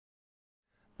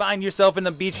Find yourself in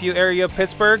the Beachview area of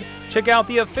Pittsburgh? Check out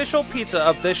the official pizza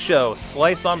of this show,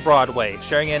 Slice on Broadway,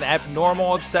 sharing an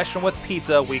abnormal obsession with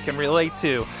pizza we can relate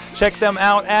to. Check them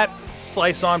out at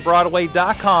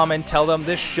sliceonbroadway.com and tell them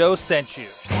this show sent you.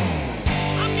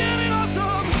 I'm getting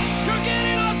awesome, you're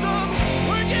getting awesome,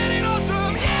 we're getting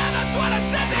awesome, yeah, that's what I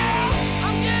said now.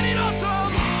 I'm getting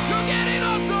awesome, you're getting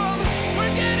awesome,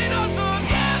 we're getting awesome,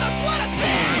 yeah, that's what I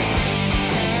said.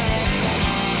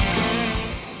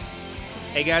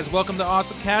 Hey guys, welcome to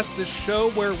Awesomecast, the show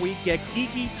where we get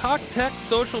geeky, talk tech,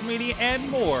 social media, and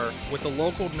more with the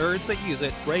local nerds that use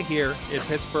it right here in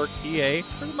Pittsburgh, PA,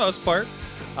 for the most part.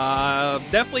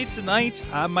 Definitely tonight,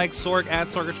 I'm Mike Sorg at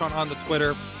Sorgatron on the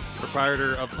Twitter,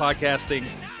 proprietor of podcasting,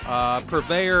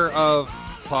 purveyor of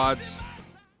pods.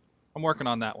 I'm working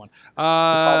on that one.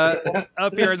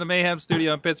 Up here in the Mayhem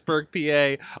Studio in Pittsburgh,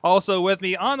 PA. Also with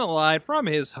me on the line from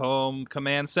his home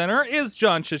command center is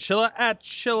John Chichilla at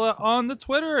Chilla on the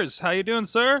Twitters. How you doing,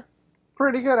 sir?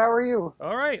 Pretty good. How are you?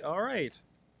 All right, all right.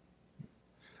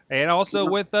 And also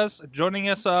with us, joining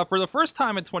us for the first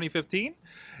time in 2015,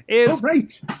 is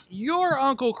your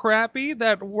Uncle Crappy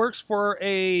that works for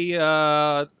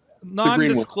a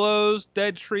non-disclosed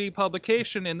dead tree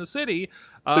publication in the city.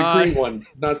 The green one,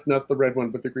 not the red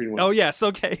one, but the green one. Oh yes,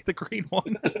 okay, the green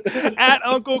one. At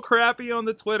Uncle Crappy on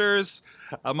the Twitters.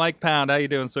 Mike Pound, how you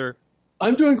doing, sir?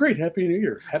 I'm doing great. Happy New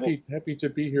Year. Happy to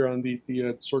be here on the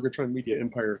Sorgatron Media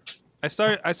Empire. I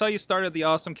saw you started the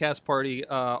Awesomecast party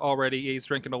already. He's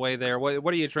drinking away there.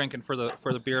 What are you drinking for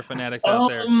the beer fanatics out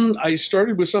there? I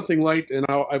started with something light, and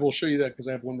I will show you that because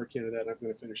I have one more can of that. I'm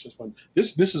going to finish this one.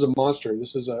 This is a monster.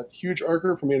 This is a huge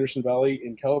Arker from Anderson Valley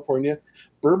in California,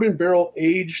 bourbon barrel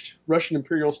aged Russian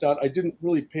Imperial Stout. I didn't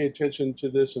really pay attention to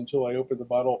this until I opened the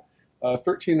bottle.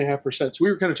 13.5%. So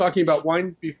we were kind of talking about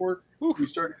wine before we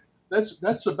started.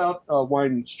 That's about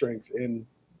wine strength and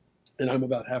I'm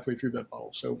about halfway through that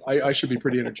bottle, so I should be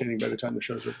pretty entertaining by the time the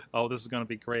show's over. Oh, this is going to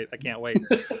be great. I can't wait.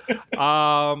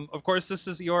 Of course, this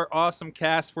is your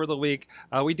Awesomecast for the week.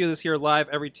 We do this here live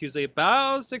every Tuesday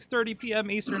about 6:30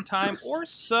 p.m. Eastern Time or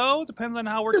so. Depends on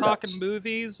how we're talking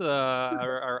movies.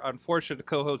 Our unfortunate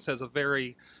co-host has a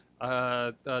very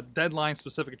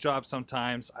deadline-specific job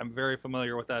sometimes. I'm very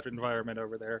familiar with that environment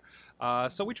over there.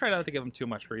 So we try not to give him too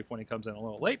much grief when he comes in a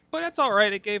little late, but that's all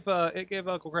right. It gave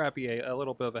Uncle Crappy a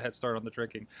little bit of a head start on the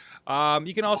drinking.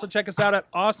 You can also check us out at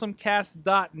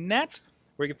awesomecast.net,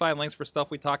 where you can find links for stuff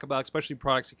we talk about, especially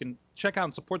products you can check out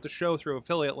and support the show through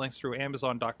affiliate links through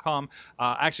Amazon.com.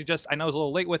 Actually, I know I was a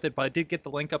little late with it, but I did get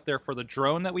the link up there for the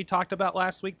drone that we talked about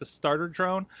last week, the starter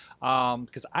drone,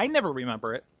 because I never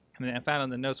remember it. And I found it in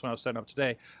the notes when I was setting up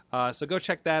today. So go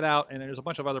check that out. And there's a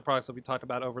bunch of other products that we talked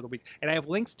about over the week. And I have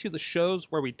links to the shows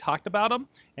where we talked about them.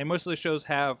 And most of the shows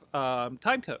have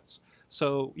time codes.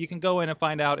 So you can go in and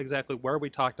find out exactly where we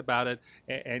talked about it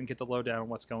and get the lowdown on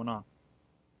what's going on.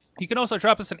 You can also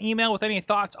drop us an email with any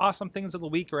thoughts, awesome things of the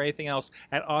week, or anything else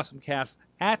at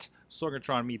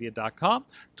awesomecast@sorgatronmedia.com.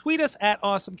 Tweet us at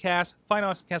Awesomecast. Find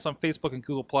Awesomecast on Facebook and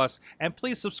Google+. And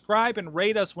please subscribe and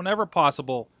rate us whenever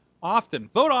possible. Often.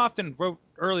 Vote often, vote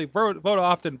early, vote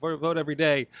often, vote every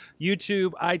day.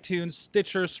 YouTube, iTunes,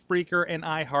 Stitcher, Spreaker, and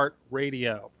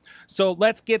iHeartRadio. So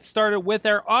let's get started with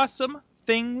our awesome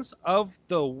things of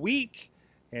the week.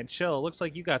 And Chill, it looks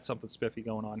like you got something spiffy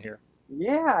going on here.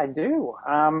 Yeah, I do.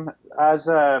 As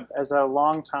a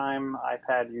longtime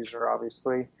iPad user,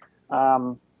 obviously,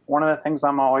 one of the things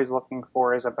I'm always looking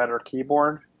for is a better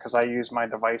keyboard, because I use my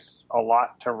device a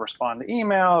lot to respond to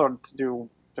email or to do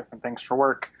different things for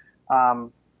work.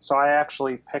 So I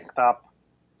actually picked up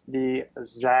the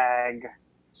Zag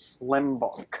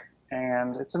Slimbook,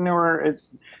 and it's a newer.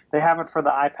 They have it for the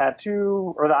iPad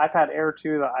 2 or the iPad Air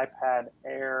 2, the iPad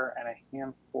Air, and a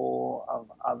handful of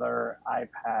other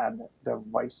iPad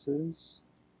devices.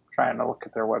 I'm trying to look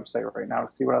at their website right now to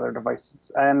see what other devices,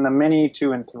 and the Mini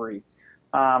 2 and 3.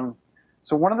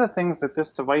 So one of the things that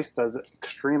this device does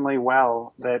extremely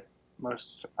well that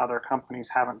most other companies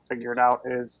haven't figured out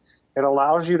is it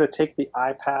allows you to take the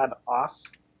iPad off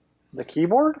the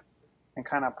keyboard and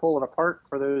kind of pull it apart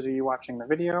for those of you watching the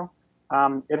video.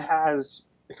 It has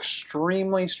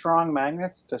extremely strong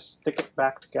magnets to stick it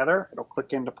back together. It'll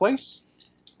click into place.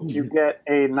 You get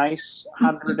a nice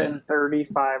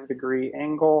 135-degree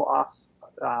angle off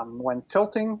when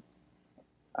tilting.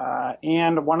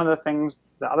 And one of the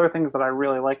other things that I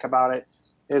really like about it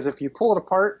is if you pull it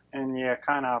apart and you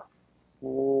kind of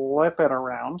flip it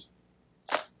around,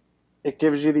 it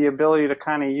gives you the ability to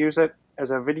kind of use it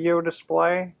as a video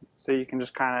display. So you can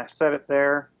just kind of set it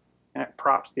there and it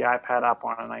props the iPad up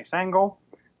on a nice angle.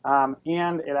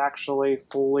 And it actually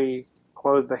fully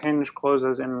the hinge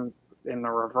closes in the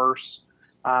reverse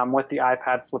with the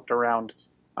iPad flipped around.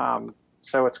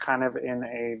 So it's kind of in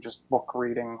a just book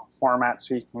reading format,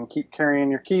 so you can keep carrying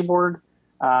your keyboard.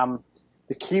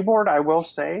 The keyboard, I will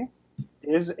say,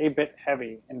 is a bit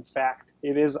heavy. In fact,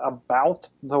 it is about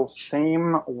the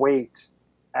same weight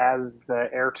as the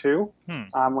Air 2,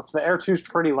 which the Air 2 is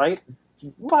pretty light.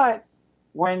 But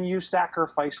when you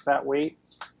sacrifice that weight,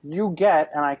 you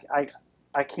get, and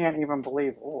I can't even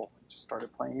believe, I just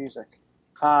started playing music.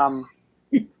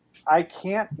 I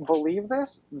can't believe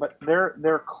this, but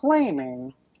they're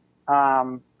claiming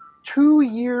 2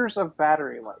 years of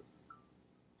battery life.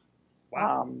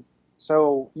 Wow.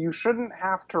 So you shouldn't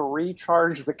have to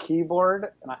recharge the keyboard,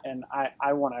 and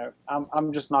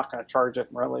I'm just not going to charge it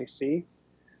and really see.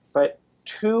 But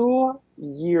 2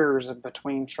 years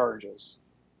between charges.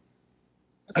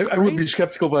 I would be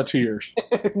skeptical about 2 years.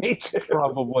 Me too.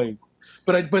 Probably.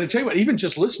 But I tell you what, even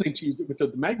just listening to you with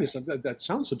the magnets, that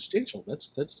sounds substantial.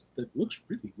 That looks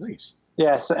really nice.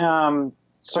 Yes.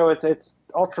 So it's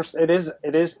ultra. It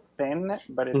is thin,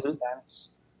 but it's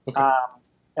dense. Okay.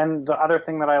 And the other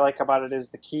thing that I like about it is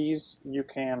the keys. You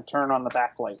can turn on the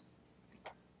backlight,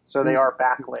 so they are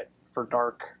backlit for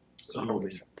dark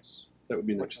situations. That would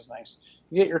be nice. Which is nice.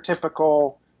 You get your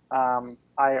typical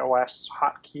iOS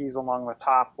hotkeys along the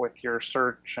top with your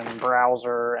search and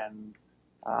browser and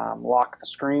lock the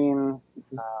screen,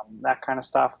 that kind of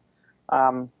stuff.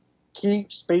 Key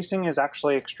spacing is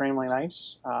actually extremely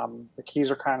nice. The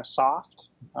keys are kind of soft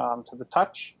to the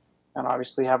touch, and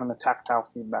obviously having the tactile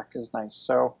feedback is nice.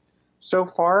 So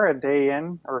far, a day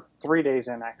in, or 3 days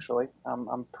in actually,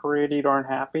 I'm pretty darn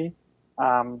happy.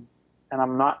 And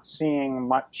I'm not seeing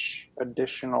much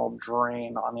additional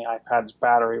drain on the iPad's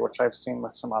battery, which I've seen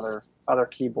with some other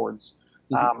keyboards.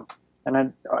 And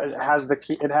it has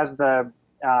the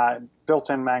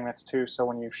built-in magnets too, so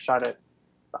when you shut it,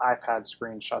 the iPad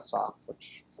screen shuts off,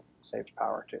 which saves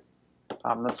power too.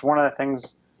 That's one of the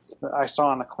things that I saw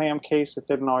on the clam case. It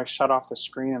didn't always shut off the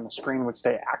screen, and the screen would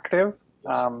stay active.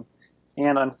 And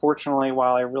unfortunately,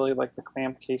 while I really like the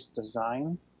clam case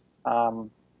design,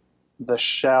 the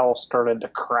shell started to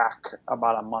crack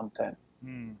about a month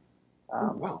in.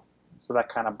 Wow. So that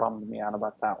kind of bummed me out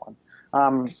about that one.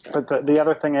 But the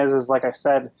other thing is like I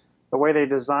said, the way they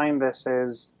designed this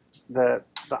is the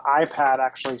iPad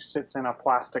actually sits in a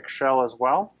plastic shell as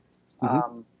well,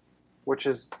 which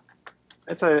is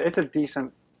it's a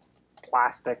decent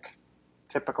plastic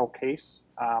typical case.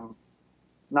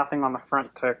 Nothing on the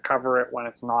front to cover it when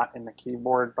it's not in the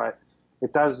keyboard, but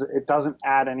it doesn't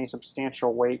add any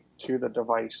substantial weight to the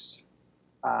device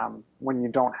when you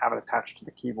don't have it attached to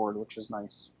the keyboard, which is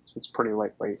nice. So it's pretty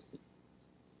lightweight.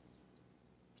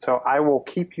 So I will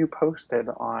keep you posted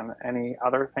on any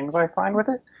other things I find with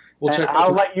it.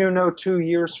 I'll let you know 2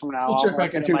 years from now. We'll check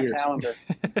back in 2 years. Calendar.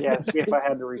 Yeah, see if I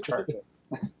had to recharge it.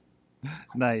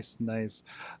 Nice.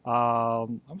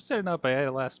 I'm setting up. I had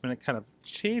a last minute kind of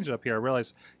change up here. I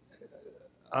realized,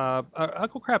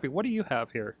 Uncle Crappy, what do you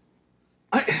have here?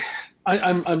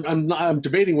 I'm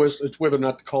debating whether or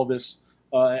not to call this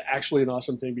actually an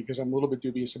awesome thing, because I'm a little bit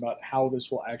dubious about how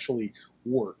this will actually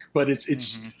work. But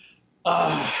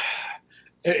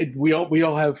we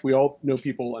all know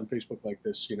people on Facebook like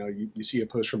this. You know, you see a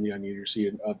post from the Onion, you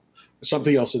see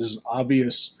something else that is an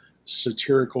obvious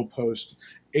satirical post,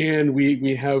 and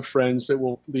we have friends that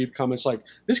will leave comments like,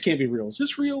 "This can't be real. Is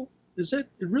this real? Is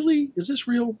this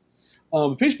real?"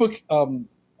 Facebook.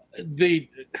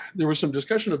 There was some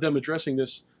discussion of them addressing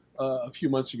this a few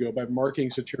months ago by marking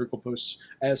satirical posts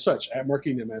as such,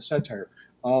 marking them as satire.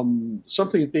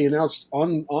 Something that they announced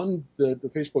on the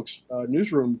Facebook's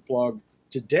newsroom blog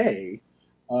today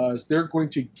is they're going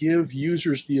to give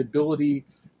users the ability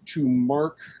to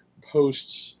mark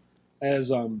posts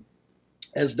as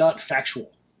not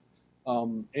factual.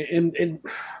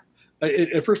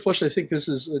 At first blush, I think this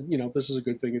is a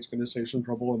good thing. It's going to save some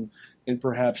trouble and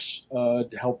perhaps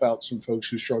help out some folks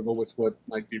who struggle with what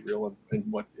might be real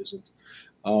and what isn't.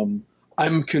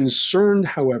 I'm concerned,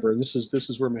 however, and this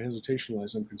is where my hesitation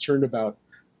lies. I'm concerned about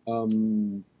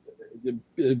the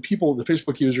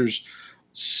Facebook users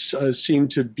seem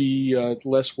to be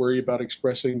less worried about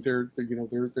expressing their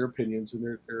opinions and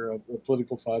their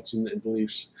political thoughts and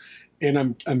beliefs. And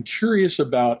I'm curious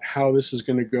about how this is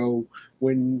going to go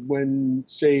when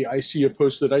say I see a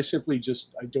post that I simply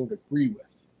I don't agree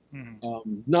with.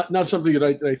 Not something that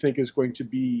I think is going to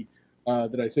be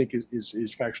that I think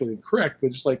is factually incorrect, but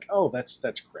it's like, oh, that's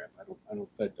crap. I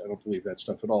don't believe that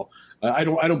stuff at all. I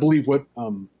don't believe what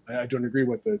I don't agree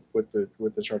what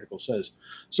this article says.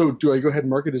 So do I go ahead and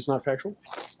mark it as not factual?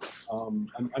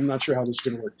 I'm not sure how this is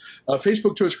going to work.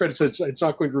 Facebook, to its credit, says it's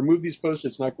not going to remove these posts.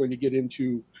 It's not going to get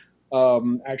into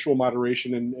actual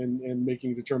moderation and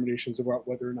making determinations about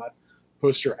whether or not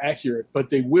posts are accurate. But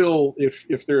they will,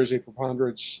 if there is a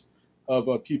preponderance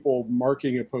of people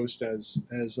marking a post as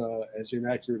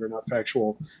inaccurate or not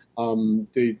factual,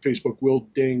 Facebook will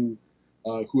ding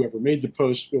whoever made the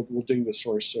post, will ding the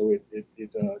source, so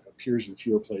it appears in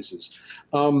fewer places.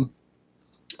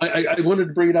 I wanted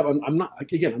to bring it up. I'm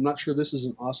not sure this is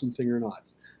an awesome thing or not.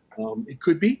 It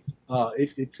could be.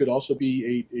 It could also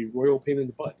be a royal pain in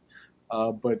the butt.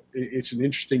 But it's an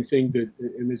interesting thing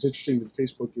and it's interesting that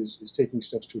Facebook is taking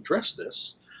steps to address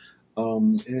this.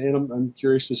 And I'm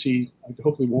curious to see.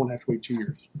 Hopefully, we won't have to wait 2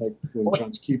 years, like when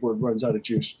John's keyboard runs out of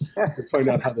juice, to find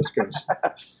out how this goes.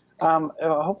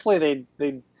 Hopefully,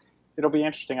 it'll be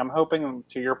interesting. I'm hoping,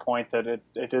 to your point, that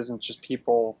it isn't just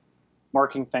people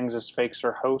marking things as fakes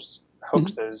or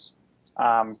hoaxes,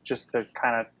 just to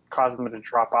kind of cause them to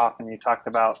drop off. And you talked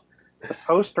about the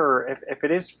poster. If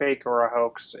it is fake or a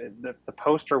hoax, the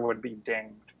poster would be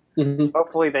dinged. Mm-hmm.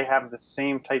 Hopefully they have the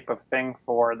same type of thing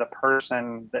for the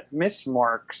person that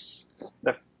mismarks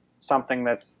something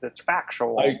that's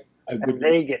factual, and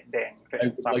they get dinged. I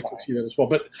would like to see that as well,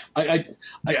 but I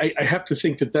have to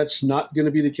think that that's not going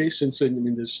to be the case, since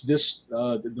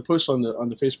the post on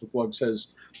the Facebook blog says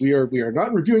we are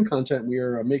not reviewing content, we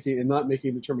are not making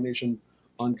a determination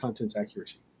on content's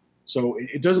accuracy. So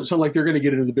it doesn't sound like they're going to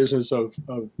get into the business of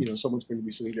someone's going to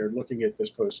be sitting there looking at this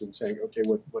post and saying, okay,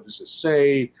 what does this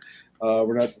say?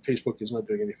 Facebook is not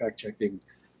doing any fact checking.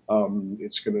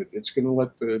 It's gonna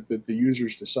let the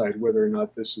users decide whether or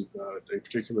not this is a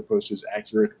particular post is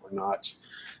accurate or not.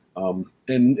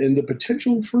 And the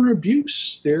potential for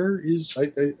abuse there is, I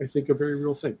think, a very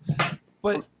real thing.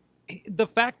 But the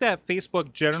fact that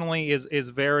Facebook generally is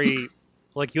very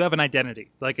like, you have an identity,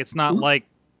 like it's not like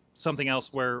something else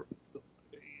where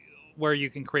you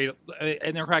can create,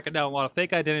 and they're cracking down a lot of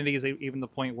fake identities, even the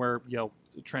point where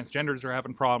transgenders are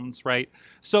having problems, right?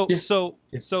 So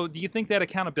do you think that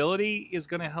accountability is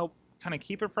going to help kind of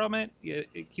keep it from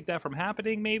keep that from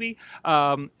happening? Maybe.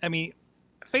 I mean,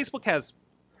 Facebook has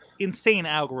insane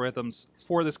algorithms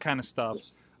for this kind of stuff,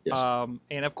 yes.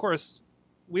 And of course,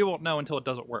 we won't know until it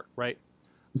doesn't work, right?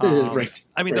 Right.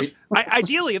 I mean, right.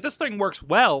 Ideally, if this thing works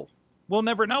well, we'll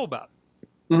never know about it.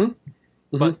 Mm-hmm.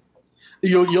 Mm-hmm. But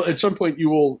you'll at some point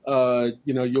you'll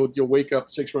wake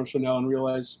up 6 months from now and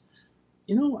realize,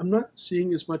 I'm not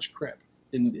seeing as much crap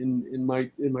in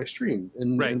my stream,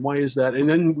 and, right. And why is that? And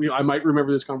then I might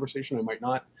remember this conversation, I might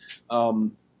not,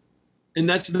 and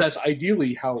that's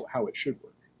ideally how it should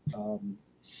work.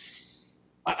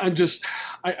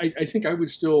 I think I would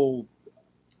still,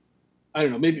 I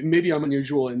don't know, maybe I'm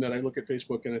unusual in that I look at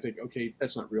Facebook and I think, okay,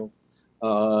 that's not real.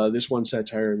 This one's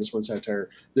satire, and this one's satire.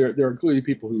 There are clearly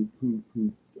people who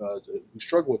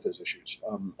struggle with those issues.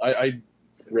 I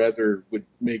rather would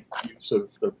make use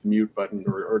of the mute button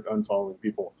or unfollowing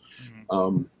people.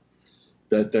 Mm-hmm.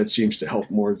 That seems to help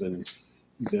more than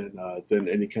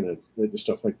any kind of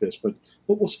stuff like this. But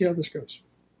we'll see how this goes.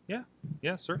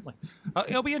 Yeah, certainly.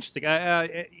 It'll be interesting.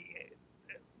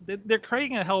 They're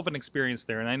creating a hell of an experience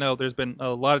there, and I know there's been a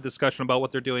lot of discussion about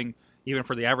what they're doing, even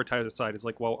for the advertiser side. It's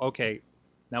like, well, okay,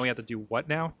 now we have to do what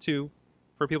now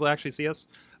for people to actually see us?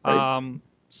 Right.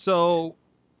 So,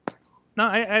 no,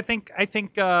 I think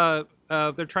they're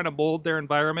trying to mold their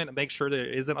environment and make sure there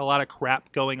isn't a lot of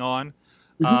crap going on,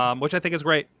 which I think is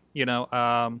great.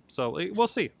 So we'll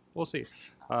see.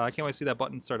 I can't wait to see that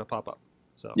button start to pop up.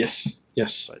 So yes.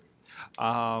 But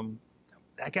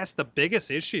I guess the biggest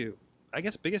issue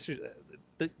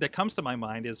that comes to my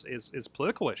mind is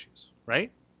political issues,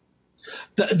 right?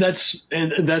 That's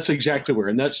exactly where,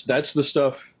 and that's the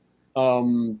stuff.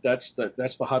 That's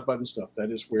the hot button stuff.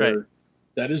 That is where, right.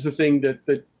 That is the thing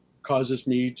that causes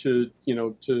me to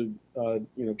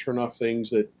turn off things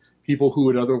that people who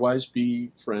would otherwise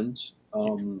be friends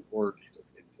or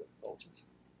relatives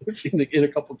in a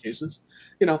couple of cases.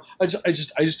 I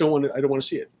just don't want to. I don't want to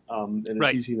see it. And it's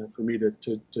right. easy enough for me to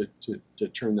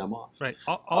turn them off. Right.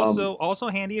 Also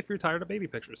handy if you're tired of baby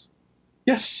pictures.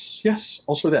 Yes,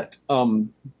 also that.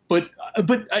 But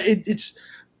it's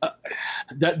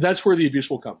that's where the abuse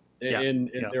will come,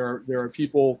 and there are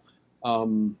people.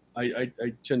 I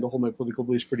tend to hold my political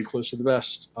beliefs pretty close to the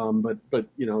vest. But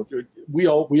we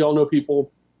all know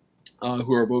people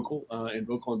who are vocal and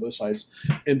vocal on both sides,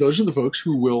 and those are the folks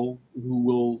who will.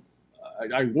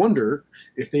 I wonder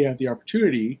if they have the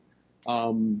opportunity.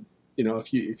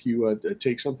 If you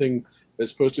take something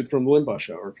that's posted from the Limbaugh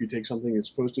show, or if you take something that's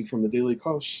posted from the Daily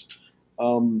Kos,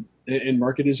 and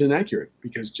mark it as inaccurate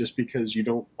because you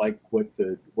don't like what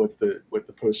the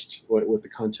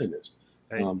content is.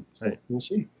 Right. So we'll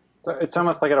see. So it's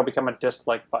almost like it'll become a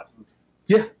dislike button.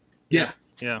 Yeah. Yeah.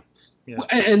 Yeah. Well,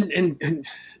 and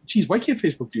geez, why can't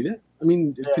Facebook do that? I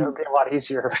mean, Yeah, it would be a lot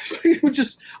easier.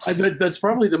 that's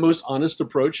probably the most honest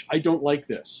approach. I don't like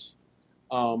this.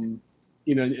 And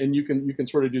you can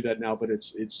sort of do that now, but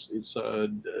it's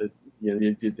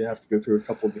you have to go through a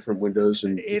couple of different windows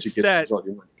and it's get that the result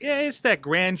you want. yeah, it's that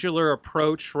granular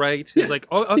approach, right? Yeah. It's like,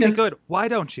 oh, okay, Yeah. good. Why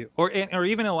don't you? Or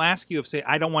even it'll ask you if say,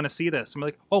 I don't want to see this. I'm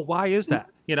like, oh, why is that?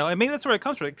 And maybe that's where it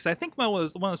comes from. Because I think one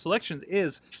of the selections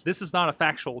is this is not a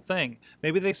factual thing.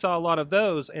 Maybe they saw a lot of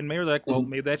those, and maybe they're like, well,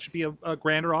 maybe that should be a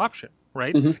grander option,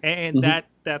 right? And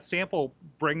that sample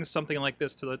brings something like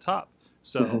this to the top.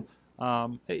 So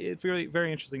it's really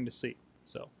very interesting to see.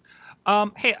 So.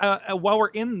 Hey, while we're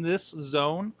in this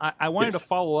zone, I wanted to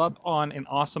follow up on an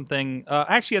awesome thing.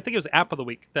 Actually, I think it was App of the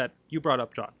Week that you brought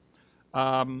up, John.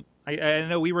 I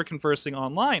know we were conversing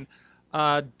online.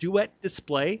 Duet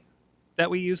Display that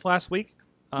we used last week.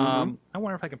 I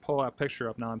wonder if I can pull a picture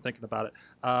up now I'm thinking about it.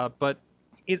 But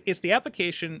it's the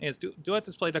application. It's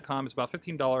duetdisplay.com. It's about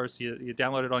 $15. You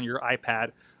download it on your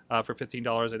iPad for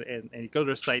 $15, and you go to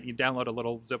their site, you download a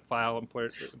little zip file and put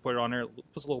it on there. It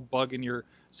puts a little bug in your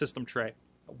system tray.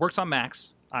 It works on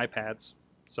Macs, iPads,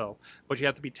 but you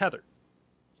have to be tethered.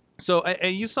 So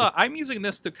and you saw I'm using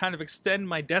this to kind of extend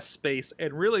my desk space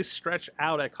and really stretch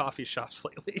out at coffee shops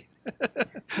lately.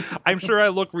 I'm sure I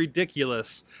look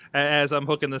ridiculous as I'm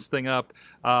hooking this thing up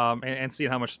and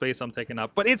seeing how much space I'm taking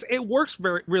up. But it works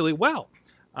really well.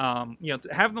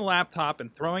 Having the laptop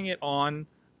and throwing it on,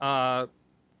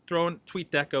 throwing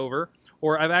TweetDeck over,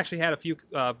 or I've actually had a few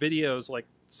videos like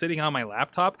sitting on my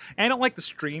laptop. And I don't like to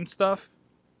stream stuff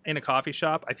in a coffee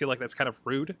shop. I feel like that's kind of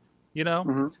rude,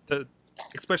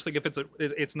 especially if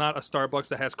it's not a Starbucks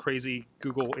that has crazy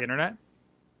Google internet.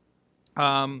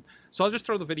 So I'll just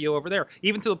throw the video over there,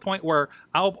 even to the point where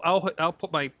I'll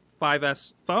put my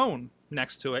 5S phone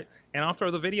next to it, and I'll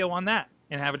throw the video on that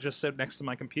and have it just sit next to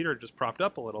my computer, just propped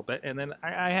up a little bit, and then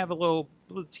I have a little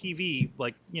TV,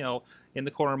 like in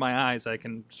the corner of my eyes, I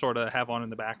can sort of have on in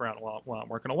the background while I'm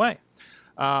working away.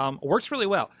 Works really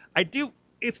well.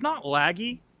 It's not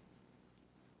laggy,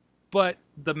 but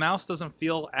the mouse doesn't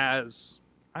feel as,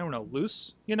 I don't know,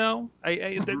 loose.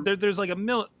 There's like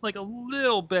a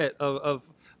little bit of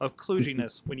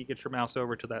kludginess when you get your mouse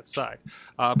over to that side.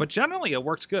 But generally, it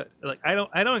works good. Like I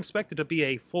don't expect it to be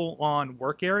a full-on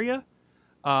work area,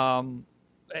 and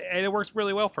it works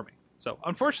really well for me. So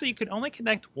unfortunately, you can only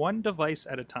connect one device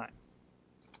at a time.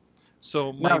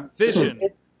 So my vision.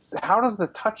 How does the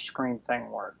touchscreen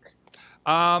thing work?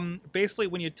 Basically,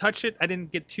 when you touch it, I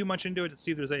didn't get too much into it to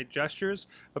see if there's any gestures,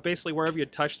 but basically wherever you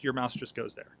touch, your mouse just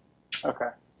goes there. Okay.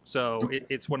 So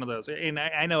it's one of those. And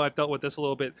I know I've dealt with this a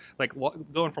little bit, like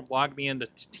going from LogMe into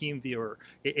TeamViewer.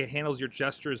 It handles your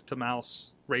gestures to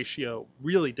mouse ratio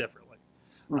really differently.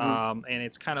 And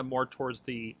it's kind of more towards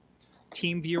the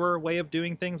TeamViewer way of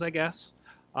doing things, I guess,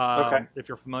 if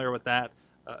you're familiar with that.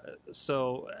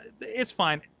 So it's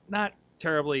fine. Not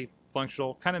terribly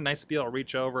functional. Kind of nice to be able to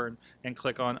reach over and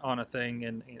click on a thing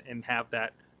and have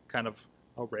that kind of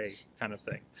array kind of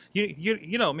thing.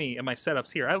 You know me and my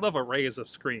setups here. I love arrays of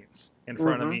screens in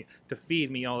front of me to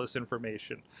feed me all this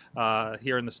information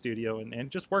here in the studio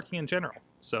and just working in general.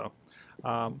 So,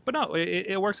 but no,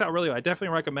 it works out really well. I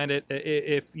definitely recommend it.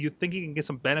 If you think you can get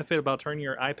some benefit about turning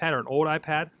your iPad or an old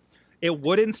iPad, it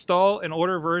would install an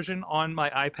older version on my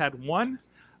iPad 1,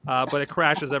 but it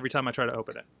crashes every time I try to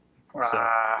open it. So,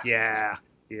 yeah.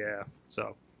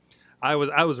 So I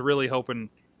was really hoping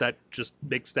that just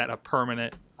makes that a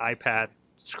permanent iPad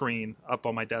screen up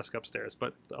on my desk upstairs,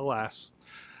 but alas.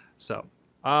 So,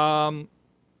 did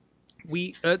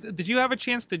you have a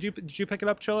chance? Did you pick it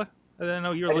up, Chilla? I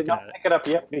know you were looking at it. I did not pick it up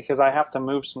yet because I have to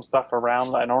move some stuff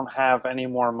around. I don't have any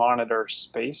more monitor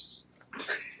space.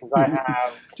 I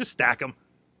have just stack them.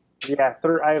 Yeah,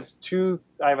 I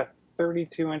have a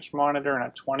 32-inch monitor and a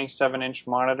 27-inch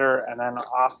monitor, and then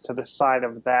off to the side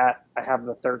of that, I have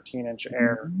the 13-inch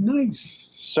Air. Nice.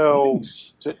 So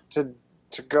nice.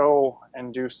 To go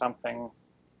and do something,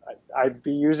 I'd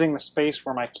be using the space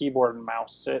where my keyboard and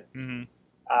mouse sit,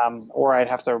 or I'd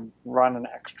have to run an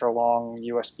extra long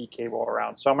USB cable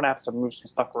around. So I'm gonna have to move some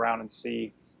stuff around and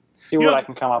see what I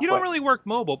can come up with. You don't really work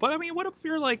mobile, but I mean, what if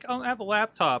you're like, I have a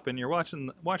laptop and you're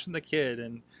watching the kid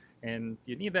and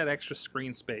you need that extra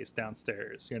screen space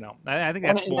downstairs, I think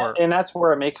that's more... And that's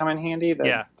where it may come in handy.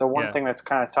 The one thing that's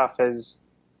kind of tough is,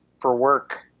 for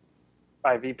work,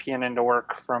 I VPN into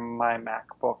work from my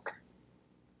MacBook.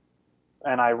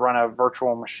 And I run a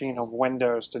virtual machine of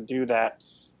Windows to do that.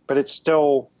 But it's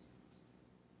still...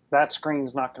 That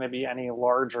screen's not going to be any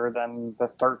larger than the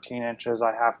 13 inches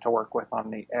I have to work with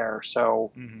on the Air.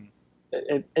 So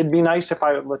it'd be nice if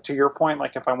to your point,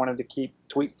 like if I wanted to keep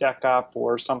TweetDeck up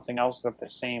or something else at the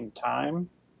same time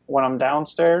when I'm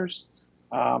downstairs.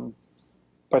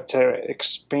 But to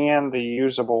expand the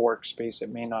usable workspace, it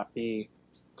may not be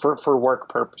for work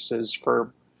purposes,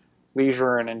 for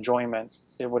leisure and enjoyment.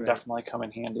 It would definitely come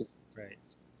in handy. Right.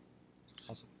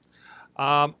 Awesome.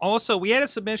 Also, we had a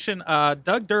submission.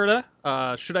 Doug Durda,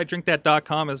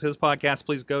 shouldidrinkthat.com is his podcast.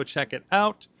 Please go check it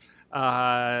out. We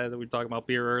were talking about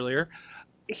beer earlier.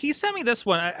 He sent me this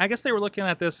one. I guess they were looking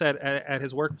at this at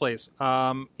his workplace.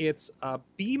 It's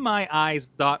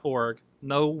BeMyEyes.org.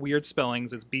 No weird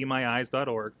spellings. It's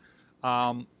BeMyEyes.org.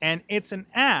 And it's an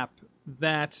app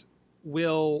that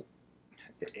will...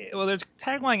 Well, their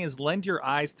tagline is "Lend your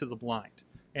eyes to the blind,"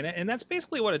 and that's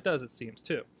basically what it does. It seems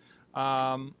too.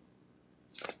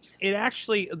 It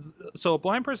actually, so a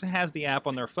blind person has the app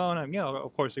on their phone, and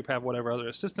of course, you have whatever other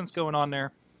assistance going on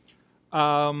there,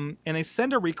 and they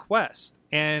send a request,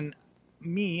 and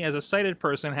me as a sighted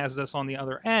person has this on the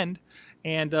other end,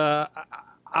 and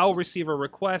I'll receive a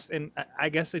request, and I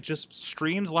guess it just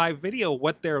streams live video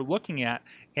what they're looking at,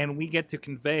 and we get to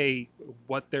convey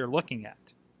what they're looking at.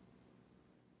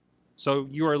 So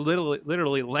you are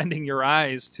literally lending your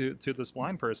eyes to this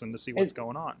blind person to see what's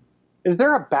going on. Is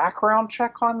there a background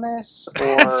check on this?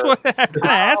 Or... That's what it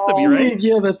has to be, right?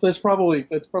 Yeah, that's probably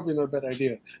not a bad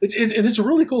idea. It's a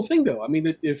really cool thing, though. I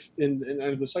mean, if and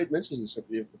the site mentions this, if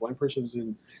the blind person is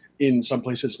in some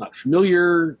place that's not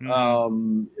familiar,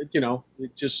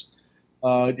 it just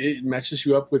it matches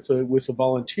you up with a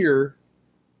volunteer.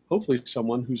 Hopefully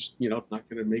someone who's not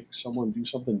going to make someone do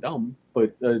something dumb,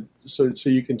 but so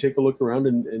you can take a look around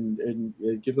and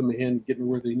give them a hand getting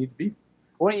where they need to be.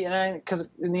 Well, because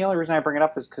the only reason I bring it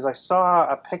up is because I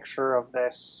saw a picture of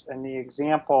this, and the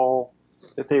example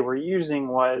that they were using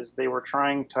was they were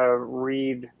trying to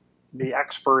read the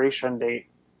expiration date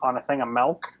on a thing of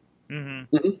milk,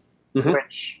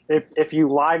 which if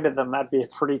you lied to them, that'd be a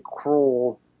pretty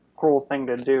cruel thing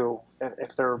to do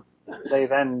if they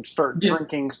then start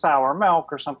drinking sour milk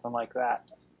or something like that.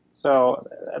 So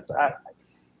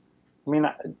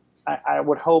I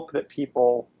would hope that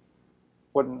people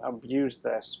wouldn't abuse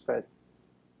this, but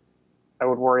I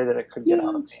would worry that it could get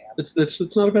out of hand.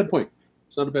 It's not a bad point.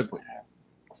 It's not a bad point.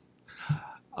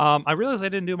 I realized I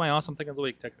didn't do my awesome thing of the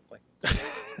week, technically.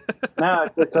 No,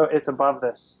 it's above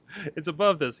this. It's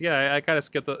above this. Yeah, I kind of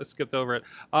skipped over it.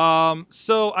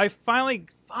 So I finally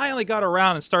got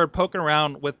around and started poking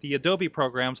around with the Adobe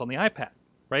programs on the iPad,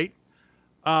 right?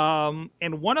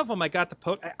 And one of them I got to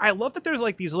poke. I love that there's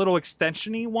like these little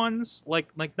extension-y ones, like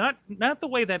not the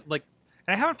way that like.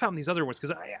 And I haven't found these other ones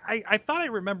because I thought I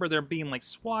remember there being like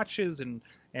swatches and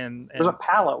there's a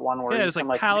palette one where there's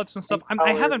like palettes and stuff.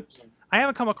 I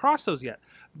haven't come across those yet.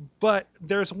 But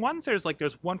there's one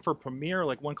for Premiere,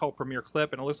 like one called Premiere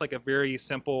Clip, and it looks like a very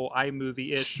simple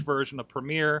iMovie-ish version of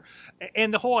Premiere.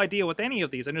 And the whole idea with any of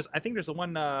these, and I think there's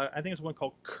one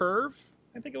called Curve,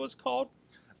 I think it was called.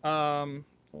 Hold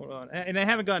on, and I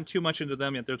haven't gotten too much into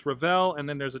them yet. There's Revel, and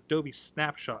then there's Adobe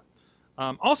Snapshot.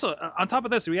 Also, on top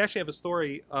of this, we actually have a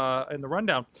story in the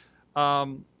rundown.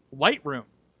 Lightroom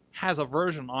has a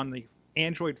version on the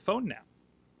Android phone now.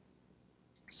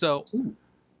 So,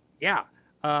 yeah.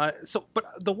 But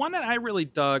the one that I really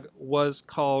dug was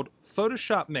called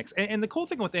Photoshop Mix. And the cool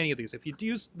thing with any of these, if you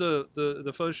use the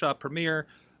Photoshop Premiere,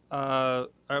 the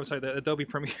Adobe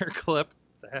Premiere Clip,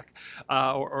 the heck,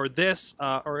 or this,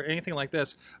 or anything like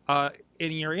this, and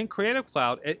you're in Creative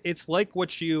Cloud, it's like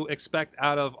what you expect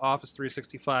out of Office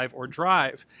 365 or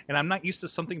Drive. And I'm not used to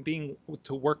something being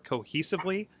to work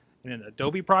cohesively in an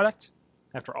Adobe product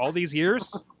after all these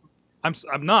years. I'm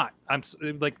not. I'm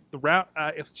like the round.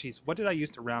 What did I use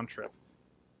to round trip?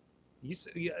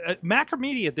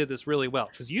 Macromedia did this really well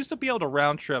because you used to be able to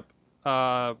round trip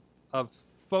a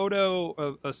photo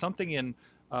of something in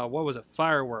what was it,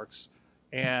 Fireworks,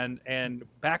 and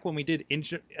back when we did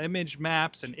image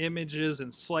maps and images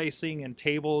and slicing and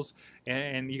tables,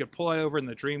 and you could pull it over in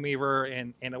the Dreamweaver,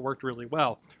 and it worked really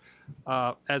well,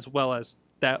 as well as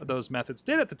those methods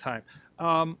did at the time.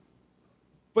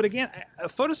 But again,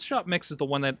 Photoshop Mix is the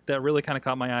one that really kind of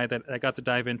caught my eye that I got to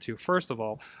dive into. First of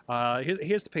all,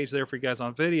 here's the page there for you guys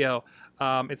on video.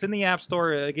 It's in the App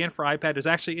Store again for iPad. There's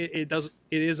actually it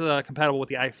is compatible with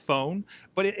the iPhone,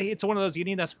 but it's one of those you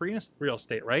need that screen real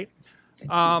estate, right?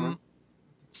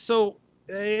 So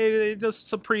it does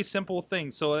some pretty simple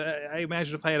things. So I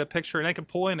imagine if I had a picture and I could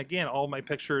pull in again all my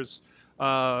pictures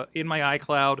in my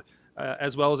iCloud.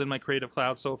 As well as in my Creative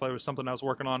Cloud. So if I was something I was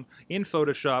working on in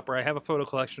Photoshop or I have a photo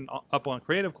collection up on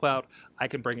Creative Cloud, I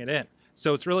can bring it in.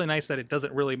 So it's really nice that it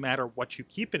doesn't really matter what you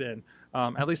keep it in,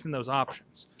 at least in those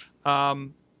options.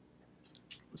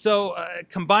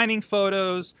 combining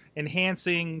photos,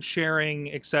 enhancing,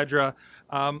 sharing, etc.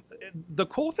 The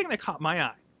cool thing that caught my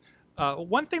eye,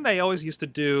 one thing that I always used to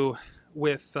do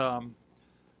with a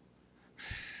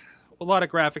lot of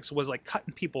graphics was like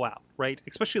cutting people out, right?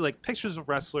 Especially like pictures of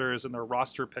wrestlers and their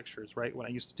roster pictures, right? When I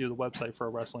used to do the website for a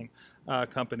wrestling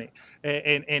company,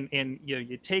 and you know,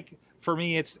 you take, for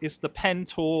me, it's the pen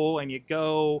tool, and you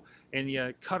go and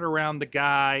you cut around the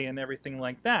guy and everything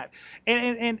like that,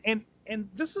 and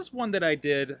this is one that I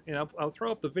did, and I'll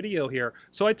throw up the video here.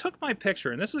 So I took my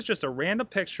picture, and this is just a random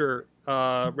picture,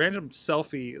 random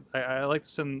selfie. I like to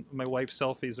send my wife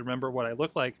selfies, remember what I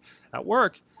look like at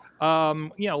work.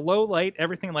 You know, low light,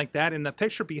 everything like that. And the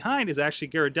picture behind is actually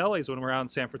Ghirardelli's when we were out in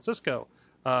San Francisco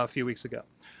a few weeks ago.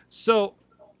 So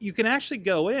you can actually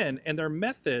go in, and their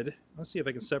method, let's see if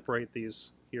I can separate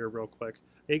these here real quick.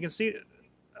 You can see,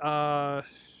 let's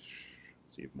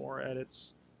see more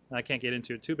edits. I can't get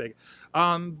into it too big.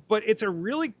 But it's a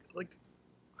really, like,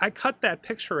 I cut that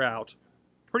picture out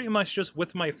pretty much just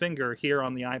with my finger here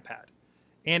on the iPad.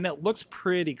 And it looks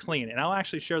pretty clean. And I'll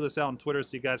actually share this out on Twitter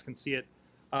so you guys can see it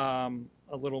a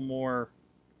little more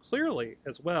clearly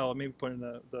as well. Maybe put in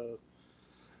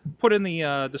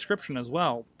the description as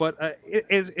well. But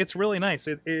it's really nice.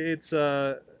 It's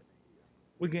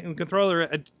we can throw there.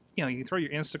 You know, you can throw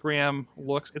your Instagram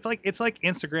looks. It's like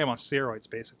Instagram on steroids,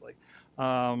 basically.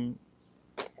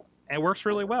 It works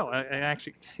really well. I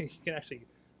actually, you can actually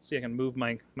see I can move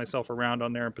myself around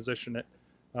on there and position it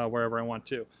wherever I want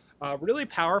to. Really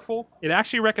powerful. It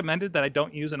actually recommended that I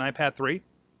don't use an iPad 3.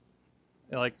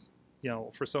 Like, you know,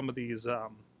 for some of these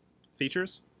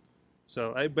features.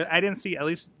 So, but I didn't see, at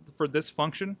least for this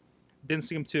function, didn't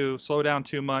seem to slow down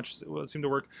too much. It seemed to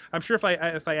work. I'm sure if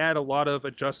I add a lot of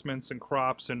adjustments and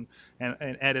crops and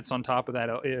edits on top of that,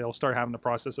 it'll start having to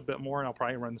process a bit more, and I'll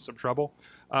probably run into some trouble.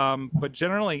 But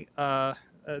generally,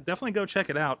 definitely go check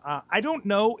it out. I don't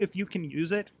know if you can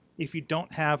use it if you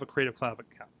don't have a Creative Cloud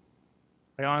account.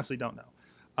 I honestly don't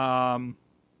know.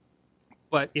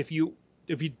 But if you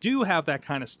do have that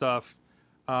kind of stuff,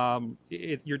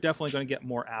 you're definitely going to get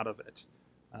more out of it.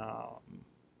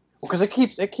 Because it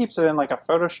keeps it in like a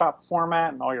Photoshop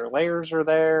format, and all your layers are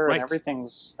there, right. And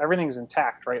everything's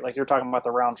intact, right? Like you're talking about the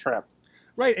round trip.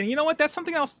 Right, and you know what? That's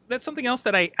something else. That's something else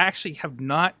that I actually have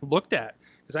not looked at,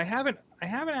 because I haven't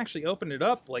actually opened it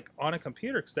up like on a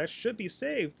computer, because that should be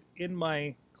saved in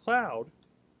my cloud.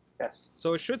 Yes.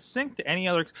 So it should sync to any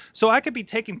other. So I could be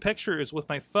taking pictures with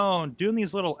my phone, doing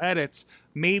these little edits,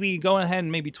 maybe going ahead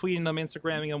and maybe tweeting them,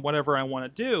 Instagramming them, whatever I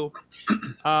want to do.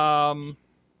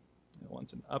 It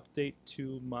wants an update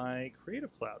to my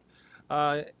Creative Cloud.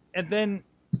 And then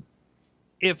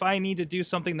if I need to do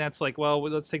something that's like, well,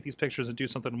 let's take these pictures and do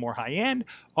something more high-end,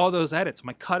 all those edits,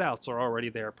 my cutouts are already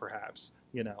there, perhaps.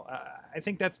 You know, I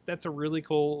think that's a really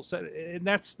cool set. And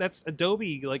that's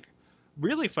Adobe, like,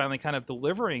 really finally kind of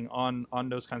delivering on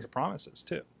those kinds of promises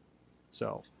too.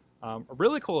 So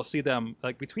really cool to see them,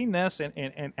 like, between this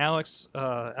and Alex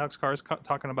Carr's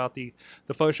talking about the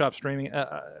Photoshop streaming.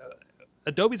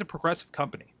 Adobe's a progressive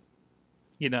company,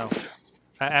 you know,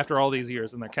 after all these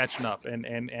years, and they're catching up,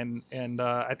 and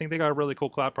I think they got a really cool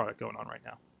cloud product going on right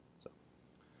now. So,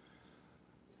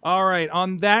 all right,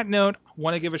 on that note,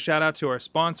 want to give a shout out to our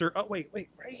sponsor. Oh, wait, right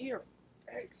here.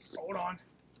 Hey, hold on.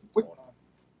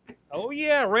 Oh,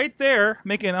 yeah, right there.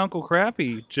 Making Uncle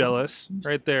Crappy jealous.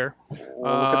 Right there. Look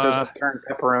at those upturned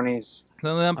pepperonis.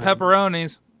 Some of them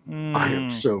pepperonis. I am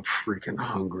so freaking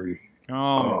hungry.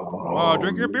 Oh,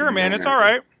 drink your beer, man. It's all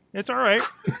right. It's all right.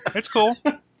 It's cool.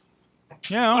 You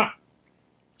know.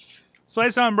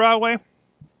 Slice on Broadway.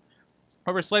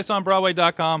 Over at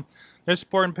sliceonbroadway.com. They're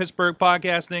supporting Pittsburgh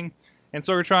podcasting and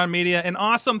Sorgatron Media and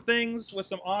awesome things with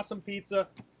some awesome pizza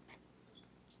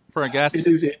for our guests.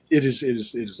 It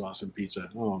is awesome pizza.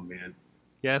 Oh man.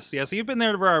 Yes. You've been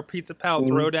there for our Pizza Pal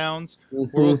throwdowns.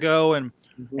 We'll go and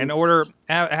order,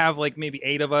 have like maybe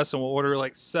 8 of us, and we'll order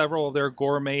like several of their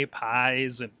gourmet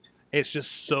pies, and it's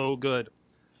just so good.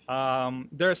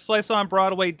 They're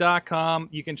sliceonbroadway.com.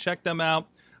 You can check them out.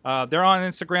 They're on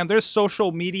Instagram. They're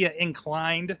social media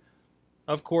inclined,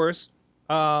 of course.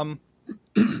 But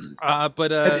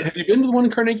have you been to the one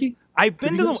in Carnegie? I have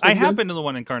been to the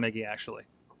one in Carnegie, actually.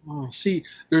 Oh, see,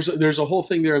 there's a whole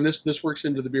thing there, and this works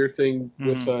into the beer thing.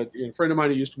 With a friend of mine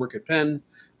who used to work at Penn,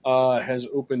 has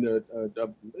opened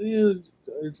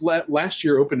last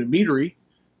year opened a meadery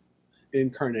in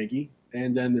Carnegie,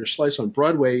 and then there's Slice on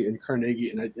Broadway in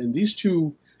Carnegie, and these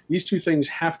two things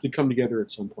have to come together at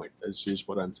some point. Is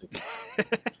what I'm thinking.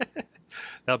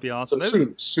 That'll be awesome. So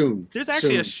soon. There's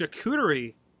actually a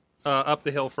charcuterie up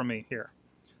the hill from me here.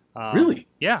 Really?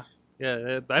 Yeah.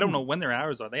 Yeah, I don't know when their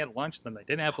hours are. They had lunch, then they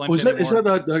didn't have lunch Is anymore.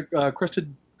 that a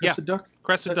crested duck?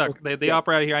 Crested duck. They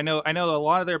operate out here. I know a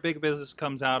lot of their big business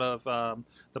comes out of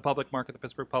the public market, the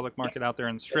Pittsburgh public market out there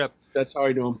in the Strip. That's how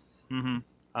I know them.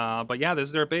 But yeah, this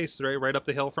is their base, right up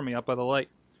the hill from me, up by the light.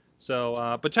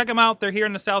 So, but check them out. They're here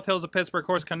in the South Hills of Pittsburgh, of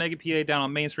course, Carnegie, PA, down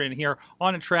on Main Street, and here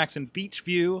on the tracks in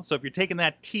Beachview. So if you're taking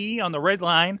that T on the red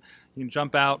line, you can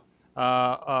jump out.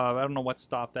 I don't know what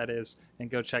stop that is,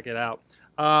 and go check it out.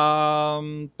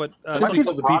 But Some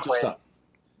call the pizza stop.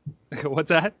 What's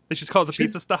that? They should call it the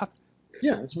pizza stop.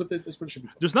 Yeah, that's what it should be.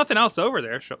 There's nothing else over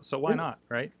there, so why not,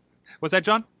 right? What's that,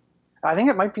 John? I think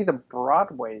it might be the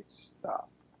Broadway stop.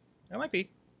 That might be.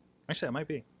 Actually, it might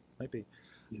be.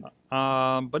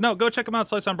 But no, go check them out.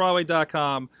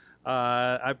 SliceOnBroadway.com.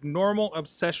 Abnormal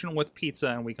obsession with pizza,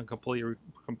 and we can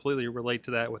completely relate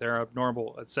to that with our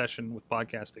abnormal obsession with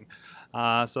podcasting.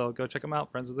 So go check them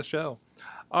out, friends of the show.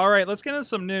 All right, let's get into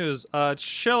some news.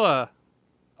 Chilla,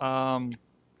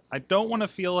 I don't want to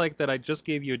feel like that I just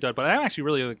gave you a dud, but I'm actually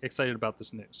really excited about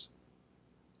this news.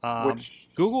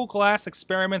 Google Glass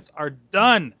experiments are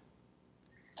done.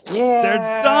 Yeah,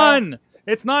 They're done.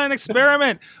 It's not an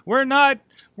experiment. We're not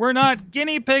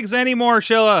guinea pigs anymore,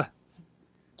 Chilla.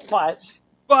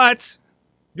 But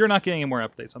you're not getting any more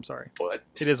updates. I'm sorry. But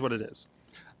it is what it is.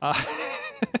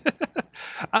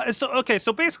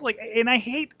 So basically, and I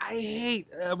hate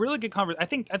a really good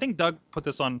conversation. I think Doug put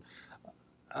this on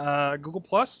Google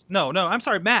Plus. No, I'm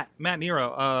sorry. Matt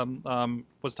Nero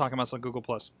was talking about this on Google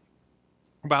Plus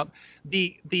about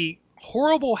the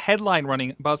horrible headline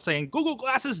running about saying Google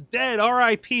Glass is dead,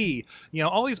 R.I.P. You know,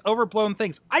 all these overblown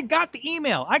things. I got the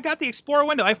email. I got the Explorer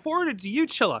window. I forwarded it to you,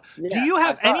 Chilla. Yeah, do you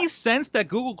have any sense that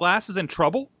Google Glass is in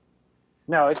trouble?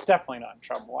 No, it's definitely not in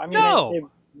trouble. I mean, No.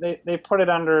 they put it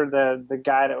under the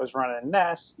guy that was running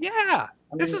Nest. Yeah. I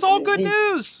mean, This is all good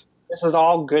news. This is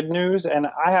all good news, and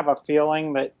I have a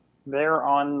feeling that they're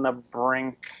on the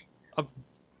brink of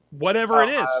whatever it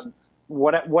is.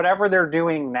 Whatever they're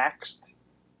doing next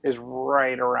is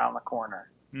right around the corner.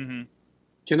 Mm-hmm.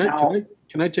 Can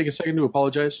I take a second to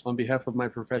apologize on behalf of my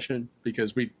profession,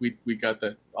 because we got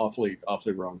that awfully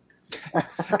wrong.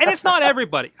 And it's not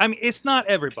everybody. I mean, it's not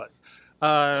everybody.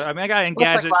 I got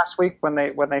Engadget. Like last week when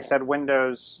they said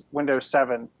Windows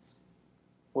 7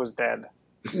 was dead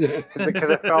because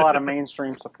it fell out of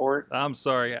mainstream support. I'm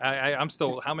sorry. I'm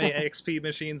still. How many XP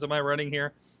machines am I running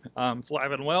here? It's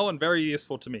alive and well and very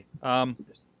useful to me.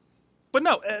 But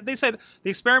no, they said the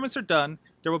experiments are done.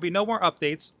 There will be no more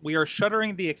updates. We are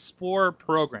shuttering the Explorer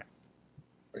program.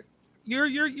 Right.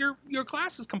 Your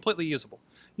class is completely usable.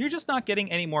 You're just not getting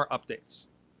any more updates.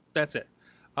 That's it.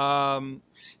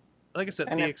 Like I said,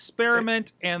 the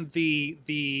experiment and the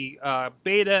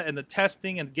beta and the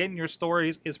testing and getting your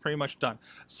stories is pretty much done.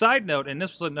 Side note, and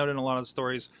this was a note in a lot of the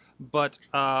stories, but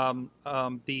was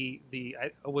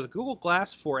Google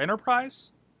Glass for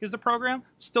Enterprise is the program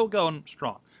still going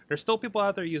strong. There's still people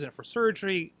out there using it for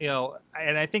surgery, you know,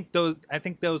 and I think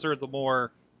those are the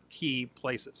more key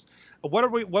places.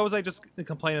 What was I just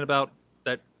complaining about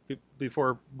that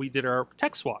before we did our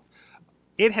tech swap?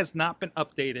 It has not been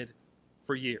updated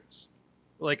for years,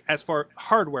 like as far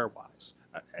hardware wise,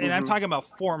 and I'm talking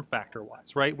about form factor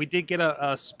wise, right? We did get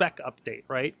a spec update,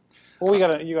 right? Well, you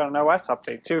got an OS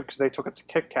update too, because they took it to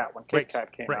KitKat when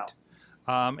KitKat came out.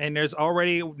 And there's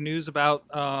already news about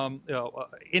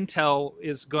Intel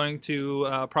is going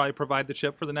to probably provide the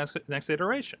chip for the next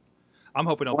iteration. I'm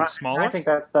hoping it'll be smaller. I think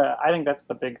that's